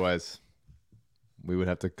 Because otherwise, we would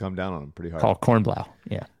have to come down on him pretty hard. Paul Kornblau.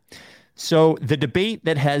 Yeah. So the debate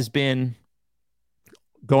that has been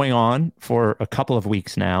going on for a couple of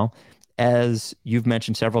weeks now, as you've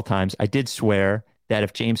mentioned several times, I did swear that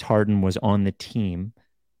if James Harden was on the team,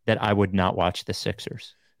 that I would not watch the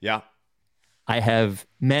Sixers. Yeah. I have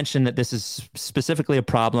mentioned that this is specifically a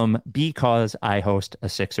problem because I host a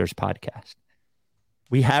Sixers podcast.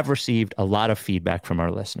 We have received a lot of feedback from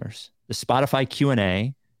our listeners. The Spotify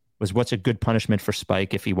Q&A was, what's a good punishment for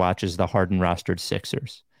Spike if he watches the Harden rostered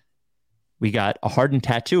Sixers? We got a Harden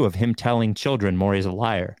tattoo of him telling children Morey's a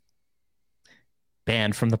liar.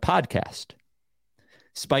 Banned from the podcast.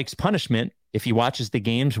 Spike's punishment, if he watches the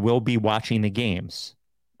games, will be watching the games.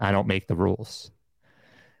 I don't make the rules.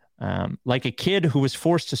 Like a kid who was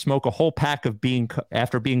forced to smoke a whole pack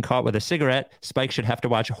after being caught with a cigarette, Spike should have to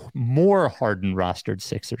watch more Harden rostered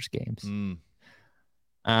Sixers games.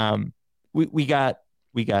 We got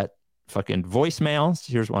fucking voicemails.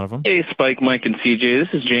 Here's one of them. Hey, Spike, Mike, and CJ.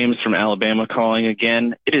 This is James from Alabama calling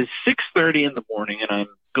again. It is 6:30 in the morning, and I'm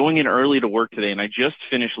going in early to work today, and I just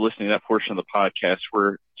finished listening to that portion of the podcast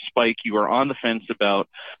where, Spike, you are on the fence about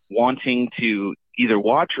wanting to either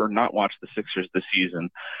watch or not watch the Sixers this season.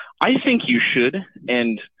 I think you should,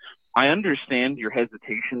 and I understand your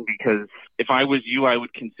hesitation because if I was you, I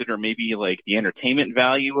would consider maybe like the entertainment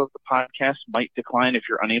value of the podcast might decline if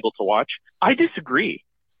you're unable to watch. I disagree.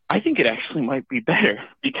 I think it actually might be better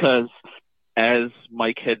because, as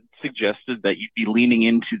Mike had suggested, that you'd be leaning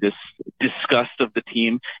into this disgust of the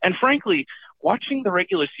team. And frankly, watching the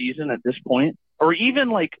regular season at this point, or even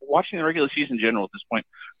like watching the regular season in general at this point,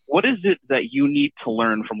 what is it that you need to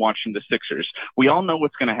learn from watching the Sixers? We all know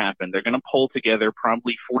what's going to happen. They're going to pull together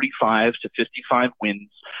probably 45 to 55 wins,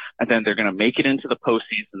 and then they're going to make it into the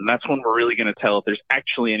postseason. That's when we're really going to tell if there's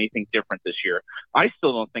actually anything different this year. I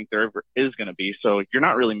still don't think there ever is going to be, so you're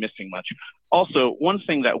not really missing much. Also, one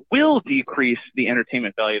thing that will decrease the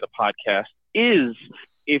entertainment value of the podcast is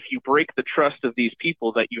if you break the trust of these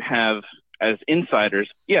people that you have as insiders.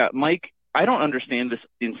 Yeah, Mike, I don't understand this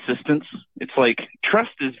insistence. It's like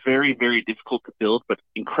trust is very, very difficult to build, but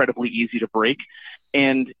incredibly easy to break.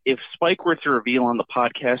 And if Spike were to reveal on the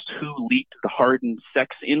podcast who leaked the Harden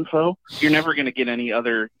sex info, you're never going to get any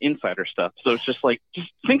other insider stuff. So it's just like, just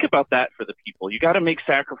think about that for the people. You got to make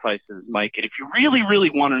sacrifices, Mike. And if you really, really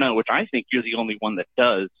want to know, which I think you're the only one that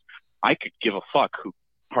does, I could give a fuck who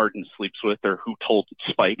Harden sleeps with or who told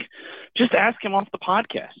Spike. Just ask him off the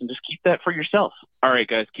podcast and just keep that for yourself. All right,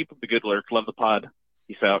 guys, keep up the good work. Love the pod.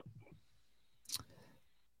 Peace out.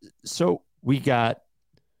 So we got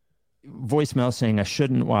voicemail saying I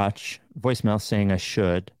shouldn't watch, voicemail saying I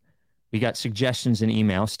should. We got suggestions in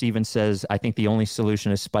email. Steven says, I think the only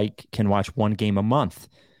solution is Spike can watch one game a month.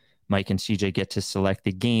 Mike and CJ get to select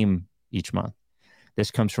the game each month. This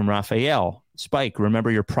comes from Raphael. Spike,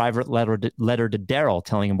 remember your private letter to Daryl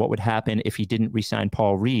telling him what would happen if he didn't re-sign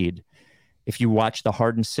Paul Reed. If you watch the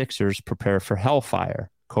Harden Sixers, prepare for hellfire.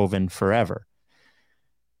 Coven forever.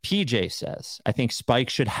 PJ says, I think Spike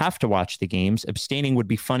should have to watch the games. Abstaining would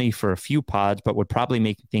be funny for a few pods, but would probably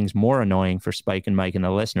make things more annoying for Spike and Mike and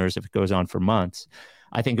the listeners if it goes on for months.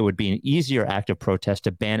 I think it would be an easier act of protest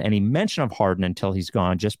to ban any mention of Harden until he's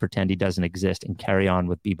gone, just pretend he doesn't exist and carry on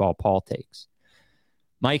with BBall Paul takes.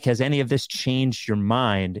 Mike, has any of this changed your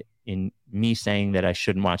mind in me saying that I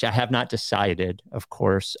shouldn't watch? I have not decided, of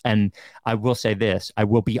course. And I will say this, I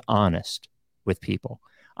will be honest with people.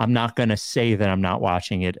 I'm not going to say that I'm not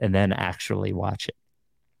watching it and then actually watch it.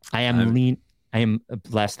 I'm leaning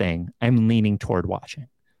toward watching.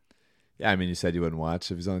 Yeah, I mean, you said you wouldn't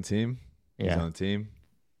watch if he's on the team. Yeah. He's on the team.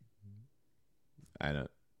 I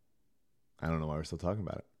don't know why we're still talking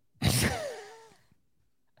about it.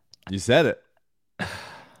 You said it.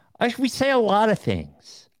 We say a lot of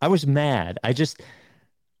things. I was mad. I just,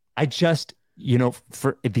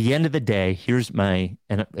 for at the end of the day,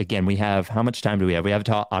 and again, we have, how much time do we have? We have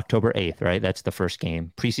until October 8th, right? That's the first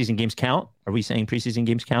game. Preseason games count? Are we saying preseason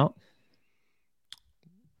games count?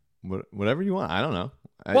 Whatever you want. I don't know.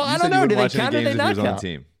 Well, I don't know. Do they count or do they not count?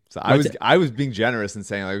 Team, So I was being generous and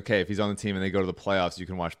saying like, okay, if he's on the team and they go to the playoffs, you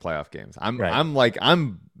can watch playoff games.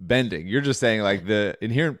 I'm bending. You're just saying like the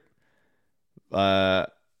inherent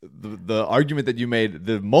the argument that you made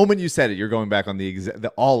the moment you said it, you're going back on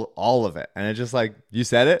the all of it, and it's just like you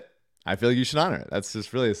said it. I feel like you should honor it. That's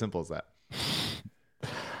just really as simple as that.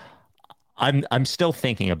 I'm still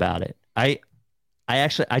thinking about it. I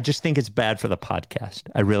just think it's bad for the podcast.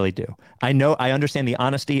 I really do. I understand the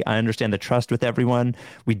honesty. I understand the trust with everyone.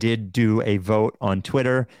 We did do a vote on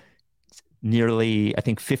Twitter. Nearly, I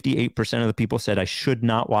think 58% of the people said I should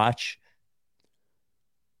not watch.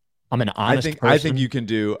 I'm an honest person. I think you can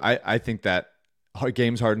do. I think that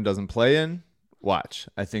games Harden doesn't play in, watch.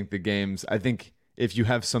 I think if you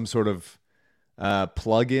have some sort of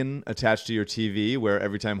plug-in attached to your TV where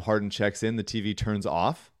every time Harden checks in, the TV turns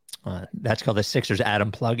off. That's called the Sixers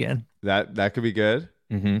Atom plug-in. That could be good.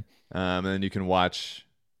 Mm-hmm. And then you can watch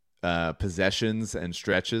possessions and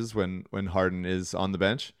stretches when Harden is on the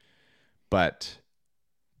bench. But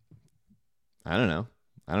I don't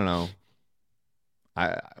know.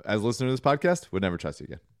 As a listener to this podcast, would never trust you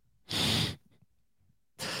again.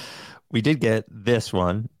 We did get this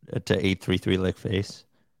one to 833 Lickface.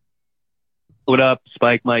 What up,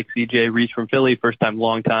 Spike, Mike, CJ, Reese from Philly, first time,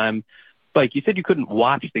 long time. Spike, you said you couldn't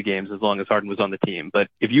watch the games as long as Harden was on the team, but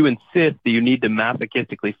if you insist that you need to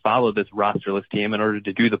masochistically follow this rosterless team in order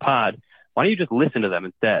to do the pod, why don't you just listen to them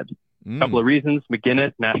instead? A couple of reasons.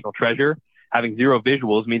 McGinnis, national treasure. Having zero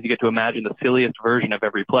visuals means you get to imagine the silliest version of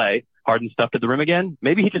every play. Harden stuffed at the rim again.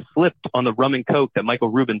 Maybe he just slipped on the rum and coke that Michael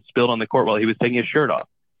Rubin spilled on the court while he was taking his shirt off.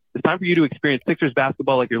 It's time for you to experience Sixers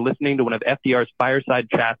basketball like you're listening to one of FDR's fireside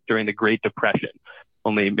chats during the Great Depression.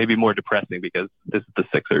 Only maybe more depressing because this is the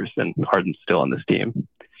Sixers and Harden's still on this team.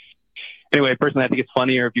 Anyway, personally, I think it's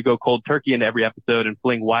funnier if you go cold turkey into every episode and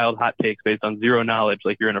fling wild hot takes based on zero knowledge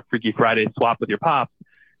like you're in a Freaky Friday swap with your pops.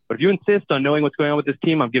 But if you insist on knowing what's going on with this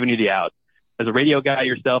team, I'm giving you the out. As a radio guy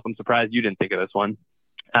yourself, I'm surprised you didn't think of this one.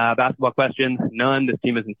 Basketball question, none. This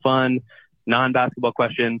team isn't fun. Non-basketball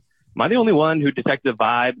question. Am I the only one who detected a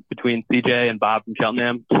vibe between CJ and Bob from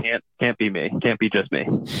Cheltenham? Can't be me. Can't be just me.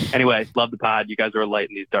 Anyway, love the pod. You guys are a light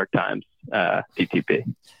in these dark times. TTP.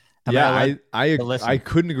 Yeah, I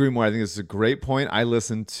couldn't agree more. I think this is a great point. I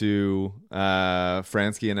listened to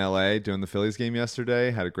Fransky in LA doing the Phillies game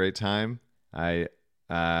yesterday. Had a great time. I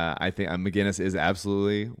think McGinnis is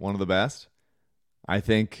absolutely one of the best. I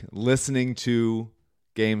think listening to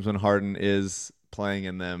games when Harden is playing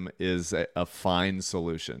in them is a fine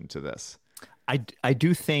solution to this. I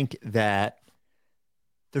do think that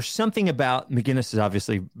there's something about McGinnis is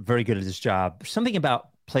obviously very good at his job. There's something about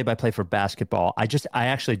play-by-play for basketball. I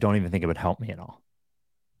actually don't even think it would help me at all.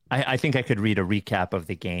 I think I could read a recap of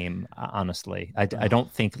the game, honestly. I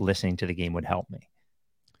don't think listening to the game would help me.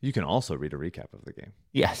 You can also read a recap of the game.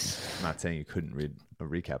 Yes. I'm not saying you couldn't read a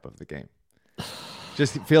recap of the game.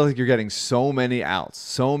 Just feel like you're getting so many outs,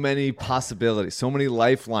 so many possibilities, so many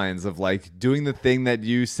lifelines of like doing the thing that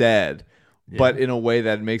you said, but in a way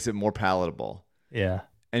that makes it more palatable. Yeah.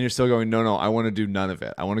 And you're still going, no, I want to do none of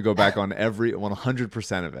it. I want to go back on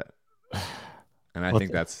 100% of it. And I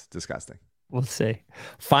think that's disgusting. We'll see.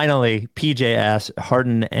 Finally, PJ asks,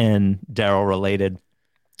 Harden and Daryl related,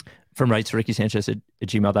 from writes Ricky Sanchez at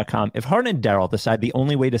gmail.com. If Harden and Daryl decide the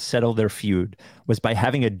only way to settle their feud was by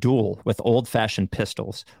having a duel with old-fashioned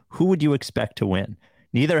pistols, who would you expect to win?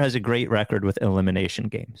 Neither has a great record with elimination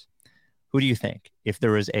games. Who do you think? If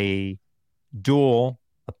there was a duel,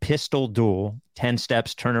 a pistol duel, 10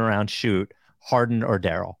 steps, turn around, shoot, Harden or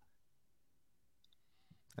Daryl?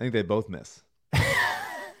 I think they both miss.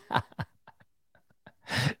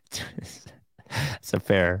 It's a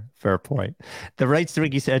fair point. The rights to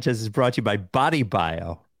Ricky Sanchez is brought to you by Body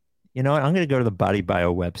Bio. You know what? I'm going to go to the Body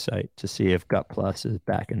Bio website to see if Gut Plus is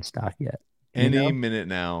back in stock yet. Any minute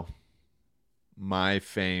now, my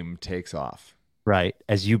fame takes off. Right.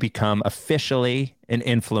 As you become officially an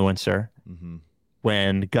influencer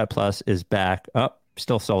when Gut Plus is back.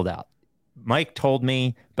 Still sold out. Mike told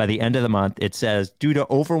me by the end of the month, it says, due to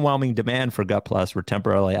overwhelming demand for Gut Plus, we're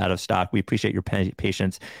temporarily out of stock. We appreciate your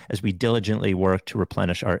patience as we diligently work to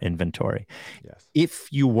replenish our inventory. Yes. If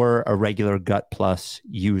you were a regular Gut Plus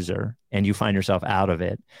user and you find yourself out of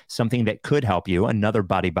it, something that could help you, another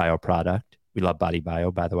Body Bio product. We love Body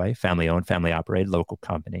Bio, by the way, family owned, family operated, local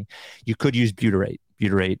company. You could use butyrate.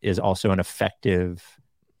 Butyrate is also an effective,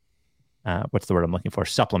 what's the word I'm looking for?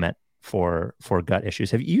 Supplement for gut issues.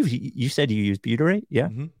 Have you said you use butyrate? Yeah.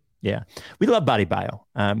 Mm-hmm. Yeah. We love Body Bio.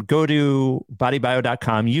 Go to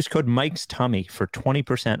bodybio.com. Use code Mike's Tummy for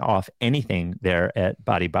 20% off anything there at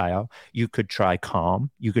Body Bio. You could try Calm.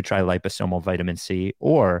 You could try liposomal vitamin C,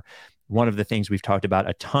 or one of the things we've talked about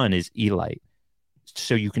a ton is Elite.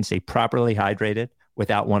 So you can stay properly hydrated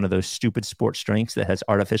without one of those stupid sports drinks that has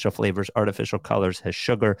artificial flavors, artificial colors, has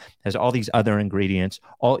sugar, has all these other ingredients.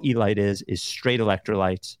 All Elite is straight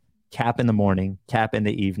electrolytes, cap in the morning, cap in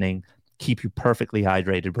the evening, keep you perfectly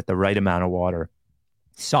hydrated with the right amount of water.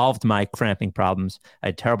 Solved my cramping problems. I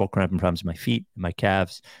had terrible cramping problems in my feet, and my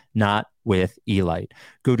calves, not with Elite.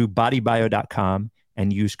 Go to bodybio.com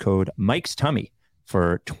and use code Mike's Tummy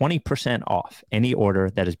for 20% off any order.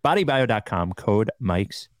 That is bodybio.com, code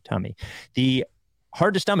Mike's Tummy. The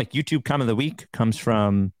hard to stomach YouTube comment of the week comes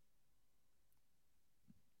from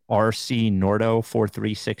RC Nordo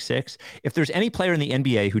 4366. If there's any player in the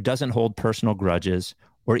NBA who doesn't hold personal grudges,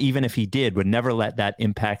 or even if he did, would never let that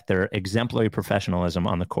impact their exemplary professionalism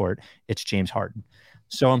on the court, it's James Harden.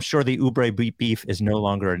 So I'm sure the Oubre beef is no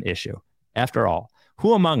longer an issue. After all,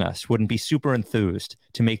 who among us wouldn't be super enthused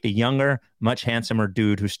to make the younger, much handsomer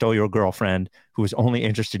dude who stole your girlfriend, who was only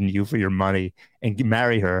interested in you for your money, and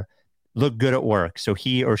marry her, look good at work so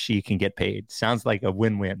he or she can get paid? Sounds like a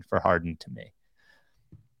win-win for Harden to me.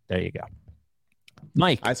 There you go.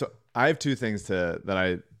 Mike. I have two things that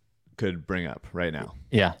I could bring up right now.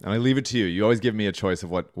 Yeah. And I leave it to you. You always give me a choice of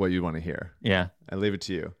what you want to hear. Yeah. I leave it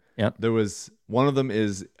to you. Yep. There was one of them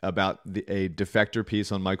is about a defector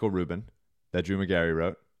piece on Michael Rubin that Drew McGarry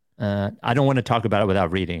wrote. I don't want to talk about it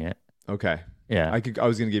without reading it. Okay. Yeah. I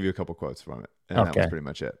was going to give you a couple quotes from it, and that was pretty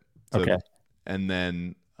much it. So, okay. And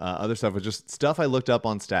then other stuff was just stuff I looked up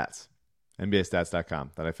on stats,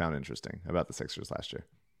 NBAstats.com, that I found interesting about the Sixers last year.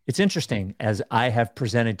 It's interesting, as I have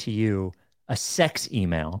presented to you a sex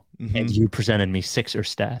email, and you presented me Sixer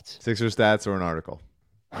stats. Sixer stats or an article.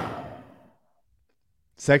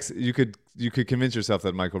 Sex. You could convince yourself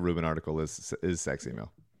that Michael Rubin article is sex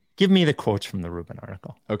email. Give me the quotes from the Rubin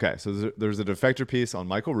article. Okay, so there's a defector piece on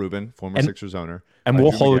Michael Rubin, former Sixers owner, and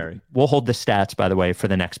we'll hold the stats, by the way, for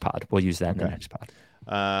the next pod. We'll use that in the next pod.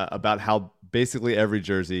 About how basically every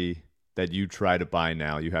jersey that you try to buy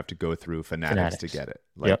now, you have to go through Fanatics to get it.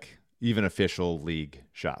 Like even official league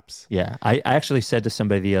shops. Yeah, I actually said to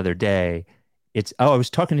somebody the other day, I was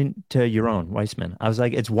talking to Yaron Weissman. I was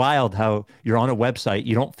like, it's wild how you're on a website,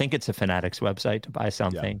 you don't think it's a Fanatics website to buy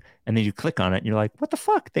something, and then you click on it and you're like, what the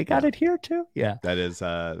fuck? They got it here too? Yeah. That is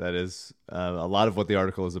a lot of what the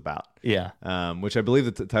article is about. Yeah. Which I believe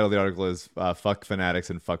the title of the article is Fuck Fanatics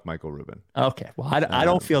and Fuck Michael Rubin. Okay. Well, I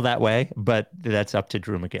don't feel that way, but that's up to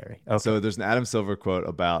Drew McGarry. Okay. So there's an Adam Silver quote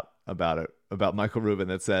about Michael Rubin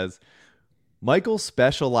that says, Michael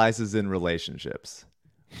specializes in relationships.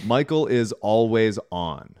 Michael is always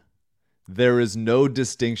on. There is no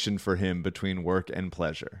distinction for him between work and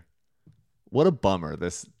pleasure. What a bummer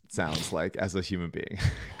this sounds like as a human being.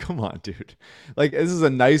 Come on, dude. Like, this is a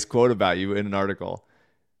nice quote about you in an article.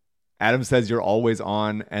 Adam says you're always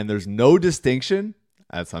on and there's no distinction.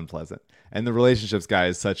 That's unpleasant. And the relationships guy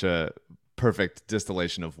is such a perfect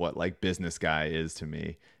distillation of what like business guy is to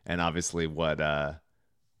me. And obviously what the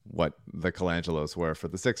Colangelos were for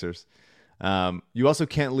the Sixers. You also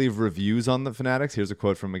can't leave reviews on the Fanatics. Here's a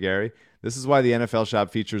quote from McGarry. This is why the NFL shop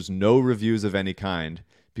features no reviews of any kind,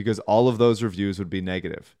 because all of those reviews would be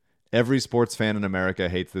negative. Every sports fan in America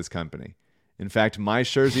hates this company. In fact, my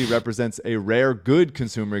jersey represents a rare good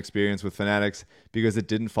consumer experience with Fanatics because it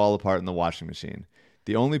didn't fall apart in the washing machine.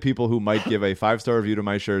 The only people who might give a 5-star review to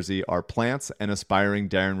my jersey are plants and aspiring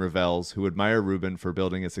Darren Ravels who admire Rubin for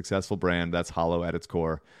building a successful brand that's hollow at its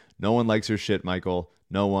core. No one likes your shit, Michael.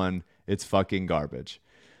 No one. It's fucking garbage.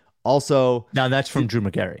 Also, now that's from Drew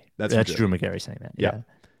McGarry. That's Drew McGarry saying that.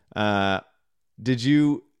 Yeah. Did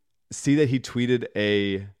you see that he tweeted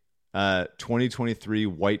a 2023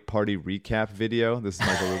 White Party recap video? This is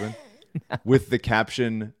Michael Rubin with the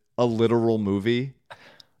caption "A literal movie."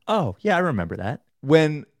 Oh yeah, I remember that.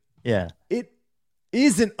 When it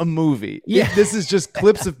isn't a movie. Yeah, this is just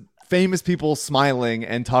clips of famous people smiling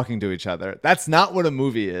and talking to each other. That's not what a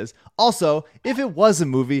movie is. Also, if it was a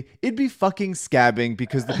movie, it'd be fucking scabbing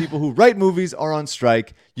because the people who write movies are on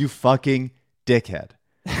strike. You fucking dickhead.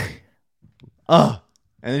 And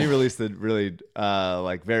then he released the really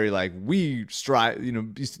we strive. You know,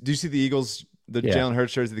 do you see the Eagles? The Jalen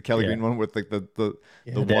Hurts jersey, the Kelly Green one with like the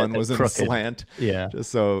one was in a slant. Yeah,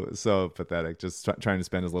 just so pathetic. Just trying to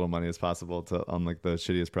spend as little money as possible on like the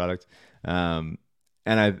shittiest product.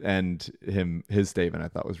 And his statement I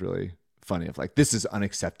thought was really funny of like, this is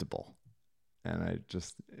unacceptable. And I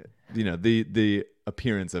just, the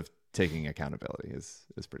appearance of taking accountability is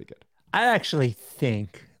pretty good. I actually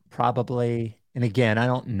think probably, and again, I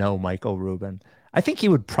don't know Michael Rubin. I think he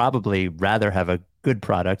would probably rather have a good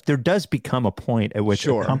product, there does become a point at which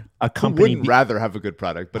sure. a company wouldn't rather have a good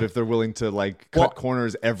product, but if they're willing to like cut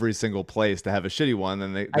corners every single place to have a shitty one,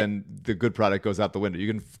 then the good product goes out the window. You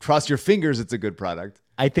can cross your fingers it's a good product.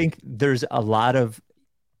 I think there's a lot of,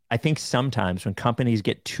 I think sometimes when companies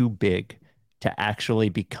get too big to actually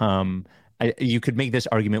become, you could make this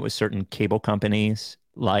argument with certain cable companies.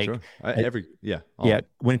 Like sure.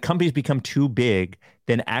 When companies become too big,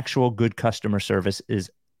 then actual good customer service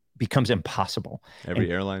becomes impossible.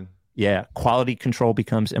 Airline. Yeah. Quality control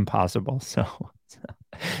becomes impossible. So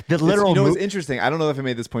the literal, it's interesting. I don't know if I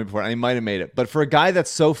made this point before. I might have made it, but for a guy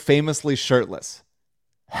that's so famously shirtless,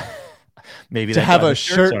 maybe to have a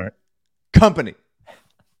shirt company,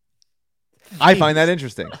 I find that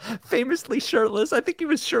interesting. Famously shirtless. I think he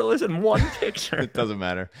was shirtless in one picture. It doesn't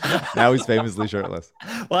matter. Now he's famously shirtless.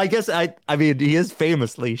 Well, I guess I mean he is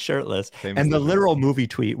famously shirtless. And the literal movie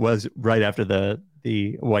tweet was right after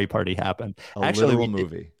the white party happened. Literal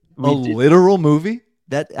movie. Literal movie?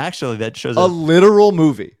 That shows a literal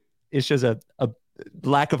movie. It shows a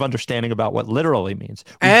lack of understanding about what literally means.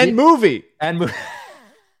 Movie.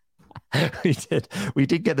 We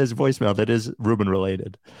did get this voicemail that is Ruben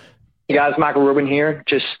related. Hey guys, Michael Rubin here.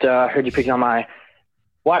 Just heard you picking on my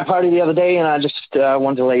white party the other day, and I just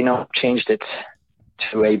wanted to let you know I changed it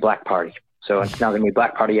to a black party. So it's now going to be a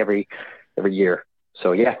black party every year.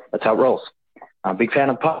 So yeah, that's how it rolls. I'm a big fan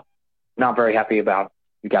of pop. Not very happy about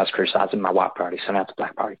you guys criticizing my white party, so now it's a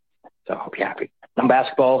black party. So I hope you're happy. On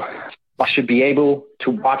basketball, I should be able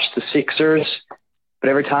to watch the Sixers, but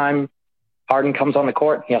every time Harden comes on the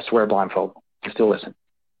court, he has to wear a blindfold. I still listen.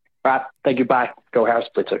 All right, thank you. Bye. Go Harris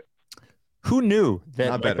Blitzer. Who knew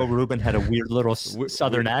that Michael Rubin had a weird little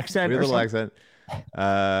Southern accent? Weird little accent.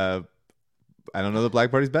 I don't know that black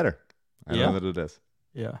party's better. I don't know that it is.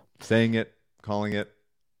 Yeah. Saying it, calling it,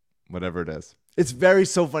 whatever it is. It's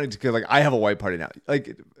so funny because like I have a white party now.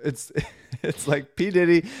 Like it's like P.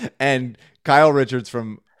 Diddy and Kyle Richards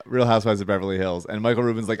from Real Housewives of Beverly Hills, and Michael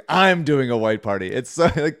Rubin's like, I'm doing a white party. It's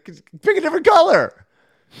like pick a different color.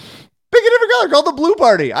 Pick a different color. Call it the blue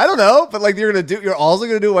party. I don't know, but like you're also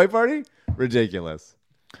gonna do a white party. Ridiculous.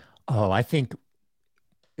 Oh, I think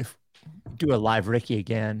if we do a live Ricky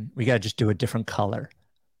again, we got to just do a different color.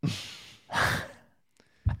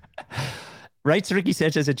 Writes Ricky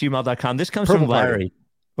Sanchez at gmail.com. This comes Purple from Larry. Party.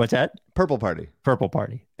 What's that? Purple party. Purple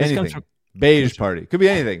party. This anything. Comes from beige party. Could be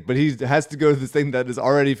anything, but he has to go to this thing that is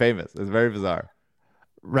already famous. It's very bizarre.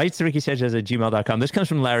 Writes Ricky Sanchez at gmail.com. This comes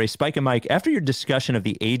from Larry. Spike and Mike, after your discussion of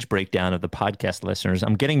the age breakdown of the podcast listeners,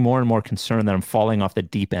 I'm getting more and more concerned that I'm falling off the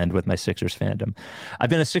deep end with my Sixers fandom.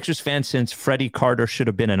 I've been a Sixers fan since Freddie Carter should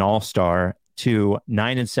have been an all-star to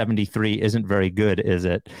 9-73 isn't very good, is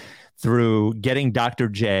it? Through getting Dr.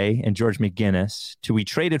 J and George McGinnis, to we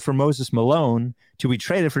traded for Moses Malone, to we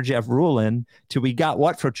traded for Jeff Rulin, to we got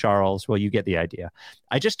what for Charles? Well, you get the idea.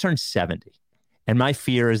 I just turned 70. And my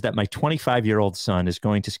fear is that my 25-year-old son is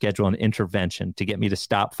going to schedule an intervention to get me to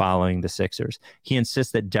stop following the Sixers. He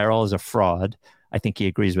insists that Daryl is a fraud. I think he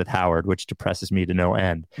agrees with Howard, which depresses me to no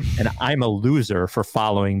end. And I'm a loser for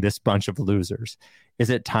following this bunch of losers. Is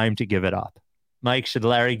it time to give it up? Mike, should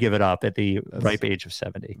Larry give it up at the ripe age of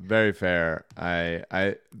 70? Very fair. I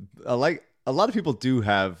like a lot of people do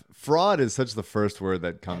have fraud is such the first word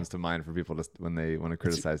that comes to mind for people when they want to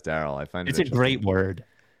criticize Daryl. I find it's a great word.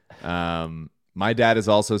 My dad is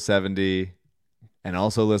also 70 and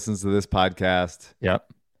also listens to this podcast. Yep.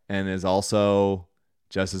 And is also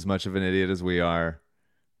just as much of an idiot as we are.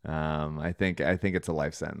 I think it's a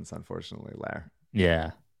life sentence, unfortunately, Larry.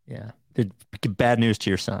 Yeah. Yeah. Bad news to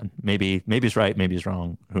your son. Maybe he's right. Maybe he's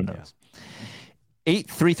wrong. Who knows?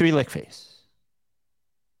 833 Lickface.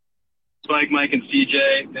 Spike, Mike, and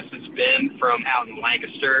CJ. This is Ben from out in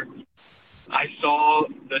Lancaster. I saw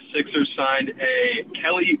the Sixers signed a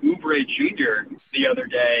Kelly Oubre Jr. the other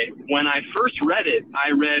day. When I first read it,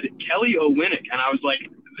 I read Kelly Olynyk, and I was like,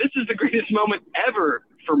 this is the greatest moment ever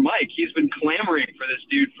for Mike. He's been clamoring for this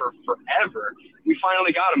dude for forever. We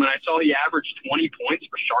finally got him, and I saw he averaged 20 points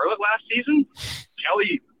for Charlotte last season.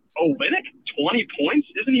 Kelly Olynyk, 20 points?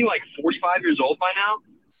 Isn't he like 45 years old by now?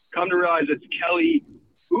 Come to realize it's Kelly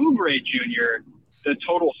Oubre Jr., the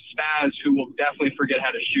total spaz who will definitely forget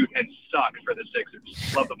how to shoot and suck for the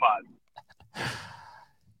Sixers. Love the pod.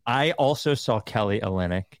 I also saw Kelly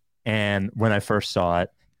Olynyk, and when I first saw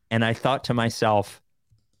it, and I thought to myself,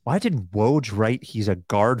 why did Woj write he's a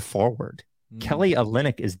guard forward? Kelly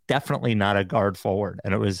Olynyk is definitely not a guard forward,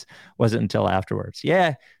 and it wasn't until afterwards.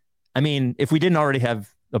 Yeah, I mean, if we didn't already have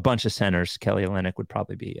a bunch of centers, Kelly Olynyk would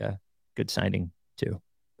probably be a good signing too.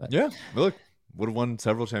 But. Yeah, look, would have won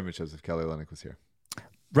several championships if Kelly Olynyk was here.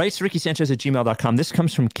 Writes Ricky Sanchez at gmail.com. This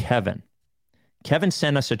comes from Kevin. Kevin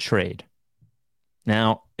sent us a trade.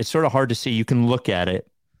 Now, it's sort of hard to see. You can look at it.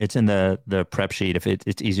 It's in the prep sheet if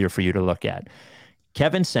it's easier for you to look at.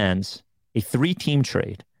 Kevin sends a 3-team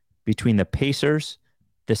trade between the Pacers,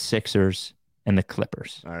 the Sixers, and the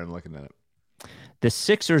Clippers. All right, I'm looking at it. The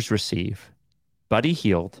Sixers receive Buddy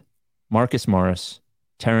Hield, Marcus Morris,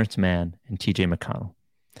 Terrence Mann, and TJ McConnell.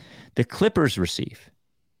 The Clippers receive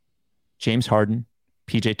James Harden,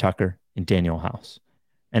 PJ Tucker, and Daniel House.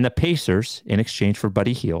 And the Pacers, in exchange for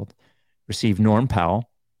Buddy Hield, receive Norm Powell,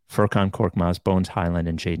 Furkan Korkmaz, Bones Highland,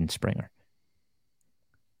 and Jaden Springer.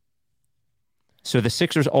 So the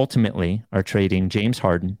Sixers ultimately are trading James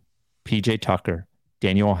Harden, PJ Tucker,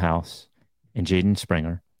 Daniel House, and Jaden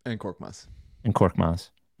Springer. And Korkmaz.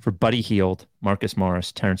 For Buddy Hield, Marcus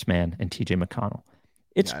Morris, Terrence Mann, and TJ McConnell.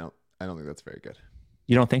 I don't think that's very good.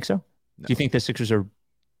 You don't think so? No. Do you think the Sixers are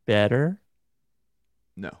better?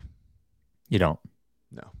 No. You don't?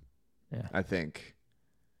 No. Yeah. I think,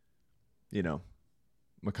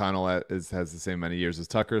 McConnell has the same many years as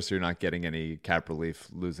Tucker, so you're not getting any cap relief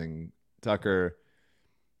losing Tucker.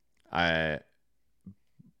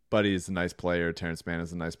 Buddy is a nice player. Terrence Mann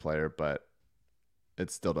is a nice player, but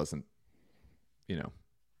it still doesn't,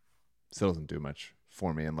 do much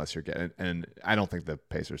for me unless you're getting, and I don't think the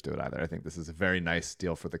Pacers do it either. I think this is a very nice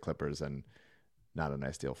deal for the Clippers and not a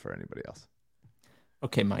nice deal for anybody else.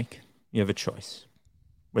 Okay, Mike, you have a choice.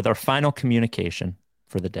 With our final communication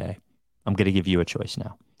for the day, I'm going to give you a choice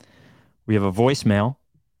now. We have a voicemail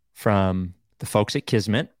from the folks at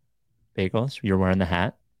Kismet Bagels. You're wearing the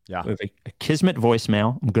hat. Yeah. We have a Kismet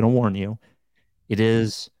voicemail. I'm going to warn you. It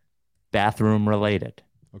is bathroom related.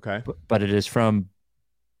 Okay. But it is from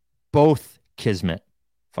both Kismet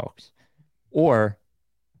folks or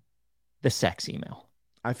the sex email.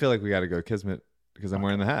 I feel like we got to go Kismet because I'm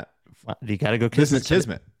wearing the hat. You got to go Kismet. This is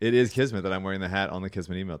Kismet. It is Kismet that I'm wearing the hat on the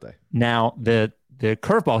Kismet email day. Now, the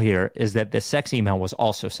curveball here is that the sex email was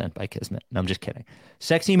also sent by Kismet. No, I'm just kidding.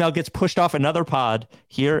 Sex email gets pushed off another pod.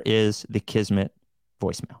 Here is the Kismet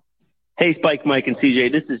voicemail. Hey, Spike, Mike, and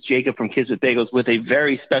CJ. This is Jacob from Kismet Bagels with a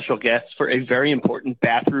very special guest for a very important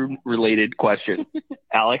bathroom-related question.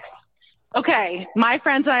 Alex? Okay, my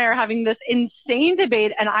friends and I are having this insane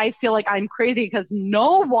debate, and I feel like I'm crazy because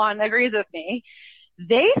no one agrees with me.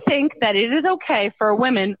 They think that it is okay for a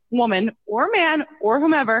woman or man or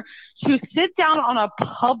whomever to sit down on a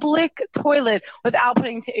public toilet without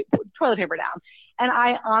putting toilet paper down. And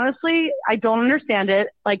I honestly don't understand it.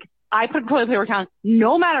 Like, I put toilet paper down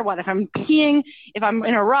no matter what. If I'm peeing, if I'm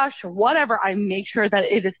in a rush, whatever, I make sure that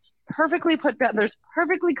it is perfectly put down. There's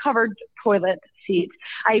perfectly covered toilet seats.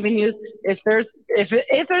 I even use, if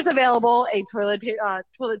there's available, a toilet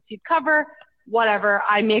seat cover, whatever.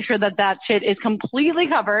 I make sure that shit is completely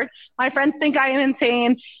covered. My friends think I am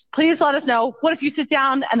insane. Please let us know. What if you sit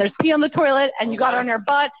down and there's pee on the toilet and you got it on your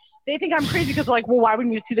butt? They think I'm crazy because they're like, well, why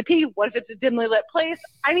wouldn't you see the pee? What if it's a dimly lit place?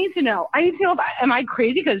 I need to know. Am I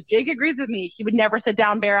crazy? Because Jake agrees with me. He would never sit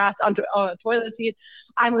down bare ass on a toilet seat.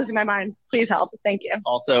 I'm losing my mind. Please help. Thank you.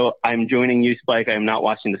 Also, I'm joining you, Spike. I'm not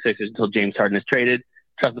watching the Sixers until James Harden is traded.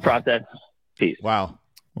 Trust the process. Peace. Wow.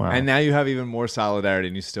 And now you have even more solidarity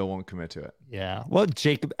and you still won't commit to it. Yeah. Well,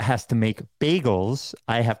 Jacob has to make bagels.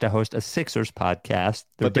 I have to host a Sixers podcast.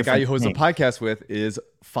 But the guy you host a podcast with is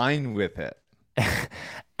fine with it.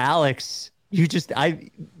 Alex,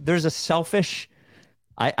 there's a selfish,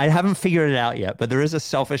 I haven't figured it out yet, but there is a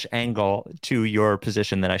selfish angle to your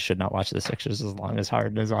position that I should not watch the Sixers as long as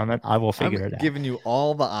Harden is on it. I will figure it out. I'm giving you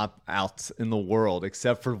all the opt-outs in the world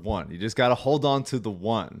except for one. You just got to hold on to the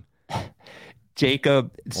one.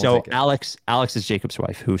 Jacob, Alex is Jacob's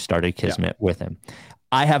wife who started Kismet with him.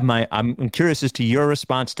 I'm curious as to your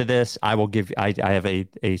response to this. I have a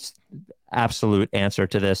absolute answer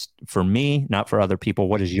to this for me, not for other people.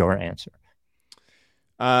 What is your answer?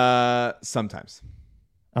 Sometimes.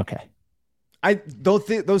 Okay.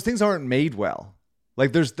 Those things aren't made well.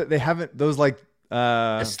 Like the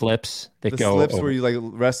slips that go slips over. Where you like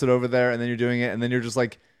rest it over there and then you're doing it and then you're just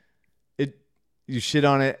like you shit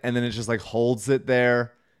on it and then it just like holds it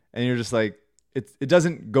there and you're just like it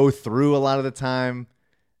doesn't go through a lot of the time.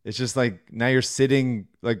 It's just like now you're sitting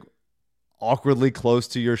like awkwardly close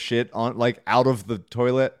to your shit on like out of the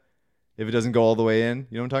toilet if it doesn't go all the way in.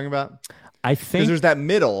 You know what I'm talking about? I think because there's that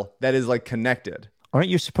middle that is like connected. Aren't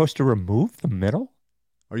you supposed to remove the middle?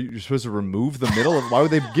 You're supposed to remove the middle? Why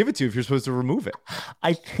would they give it to you if you're supposed to remove it?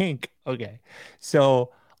 I think, okay.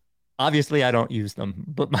 So obviously I don't use them,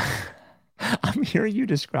 but I'm hearing you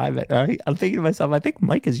describe it. I'm thinking to myself, I think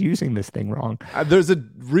Mike is using this thing wrong. There's a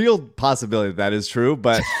real possibility that is true,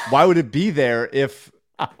 but why would it be there if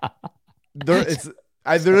there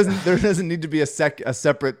doesn't need to be a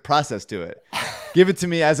separate process to it? give it to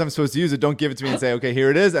me as I'm supposed to use it. Don't give it to me and say, okay, here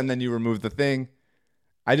it is, and then you remove the thing.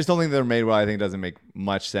 I just don't think they're made well. I think it doesn't make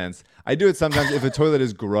much sense. I do it sometimes if a toilet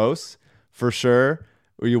is gross, for sure,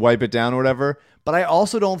 or you wipe it down or whatever. But I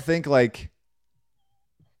also don't think like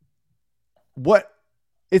what.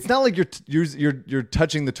 It's not like you're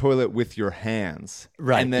touching the toilet with your hands,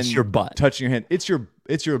 right? And then it's your butt touching your hand. It's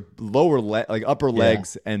your lower leg, like upper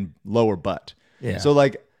legs and lower butt. Yeah. So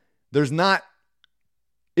like, there's not.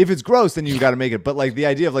 If it's gross, then you got to make it. But like the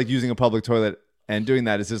idea of like using a public toilet and doing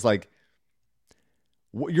that is just like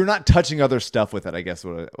you're not touching other stuff with it. I guess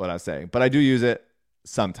what I was saying. But I do use it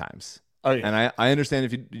sometimes, and I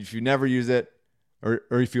understand if you never use it or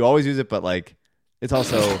if you always use it, but like. It's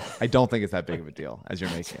also, I don't think it's that big of a deal as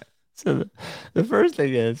you're making it. So the first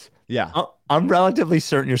thing is, yeah, I'm relatively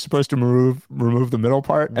certain you're supposed to remove the middle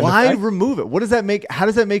part. And why remove it? What does that make? How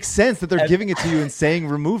does that make sense that they're giving it to you and saying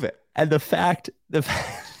remove it? And the fact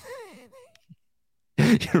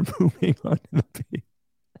you're pooping on the paper.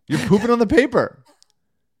 You're pooping on the paper.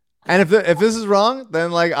 And if this is wrong,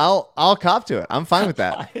 then like I'll cop to it. I'm fine with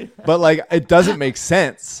that. But like it doesn't make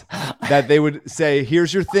sense that they would say,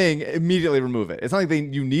 "Here's your thing, immediately remove it." It's not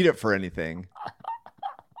like you need it for anything.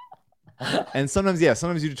 And sometimes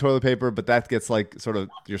you do toilet paper, but that gets like sort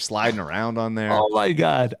of you're sliding around on there. Oh my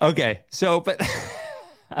god. Okay. So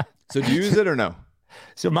do you use it or no?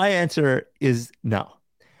 So my answer is no.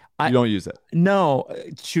 You don't use it. No,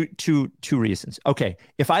 two reasons. Okay,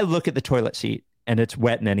 if I look at the toilet seat and it's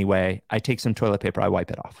wet in any way, I take some toilet paper, I wipe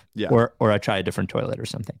it off. Yeah. Or I try a different toilet or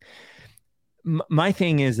something. My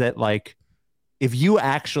thing is that like, if you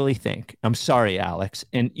actually think, I'm sorry, Alex,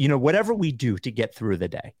 and whatever we do to get through the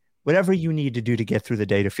day, whatever you need to do to get through the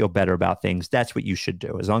day to feel better about things, that's what you should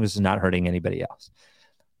do, as long as it's not hurting anybody else.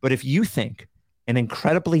 But if you think an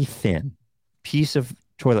incredibly thin piece of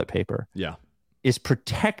toilet paper is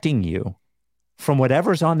protecting you from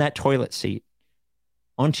whatever's on that toilet seat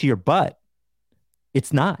onto your butt,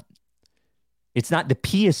 it's not. It's not. The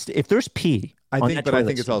pee is, if there's pee, I think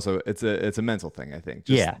it's also it's a mental thing. I think.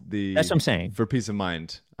 Just that's what I'm saying. For peace of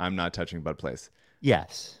mind, I'm not touching butt place.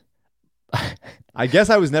 Yes. I guess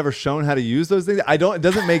I was never shown how to use those things. It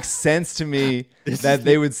doesn't make sense to me that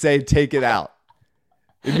they would say take it out.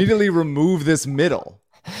 Immediately remove this middle.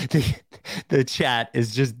 The chat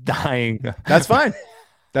is just dying. That's fine.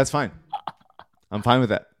 That's fine. I'm fine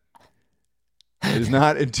with that. It is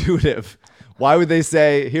not intuitive. Why would they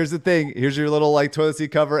say, here's the thing, here's your little like toilet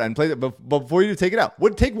seat cover and play it, but before you take it out,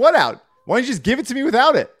 take what out? Why don't you just give it to me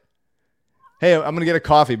without it? Hey, I'm gonna get a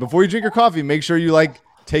coffee. Before you drink your coffee, make sure you like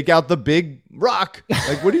take out the big rock.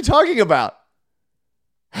 Like, what are you talking about?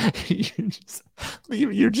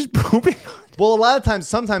 You're just pooping. Well, a lot of times,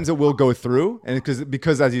 sometimes it will go through, and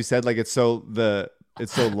because as you said, like it's so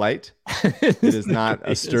light, it is not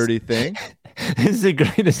a sturdy thing. This is the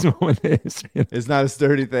greatest moment in history. It's not a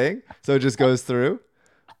sturdy thing, so it just goes through.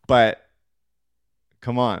 But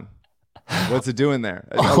come on, what's it doing there?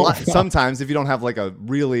 Sometimes, if you don't have like a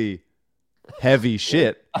really heavy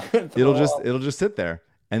shit, it'll just sit there,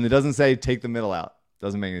 and it doesn't say take the middle out.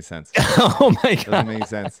 Doesn't make any sense. Oh my god, doesn't make any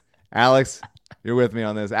sense. Alex, you're with me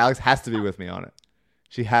on this. Alex has to be with me on it.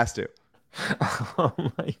 She has to. Oh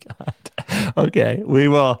my god. Okay, we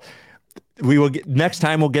will get, next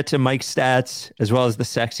time we'll get to Mike's stats as well as the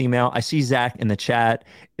sex email. I see Zach in the chat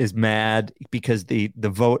is mad because the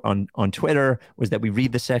vote on Twitter was that we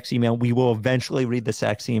read the sex email. We will eventually read the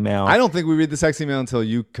sex email. I don't think we read the sex email until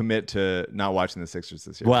you commit to not watching the Sixers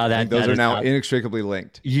this year. Well, those are now inextricably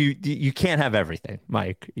linked. You can't have everything,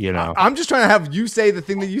 Mike. I'm just trying to have you say the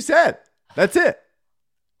thing that you said. That's it.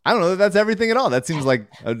 I don't know that that's everything at all. That seems like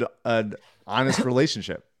an honest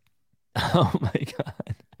relationship. Oh my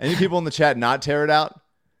god. Any people in the chat not tear it out?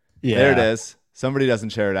 Yeah. There it is. Somebody doesn't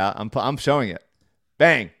tear it out. I'm showing it.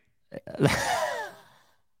 Bang.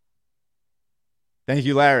 Thank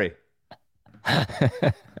you, Larry.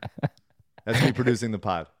 That's me producing the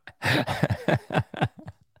pod.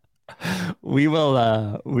 We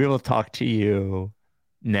will talk to you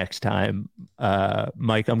next time.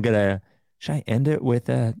 Mike, should I end it with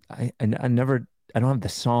I don't have the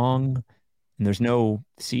song. And there's no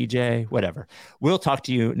CJ, whatever. We'll talk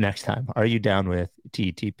to you next time. Are you down with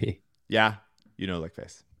TTP? Yeah. Lick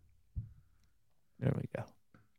face. There we go.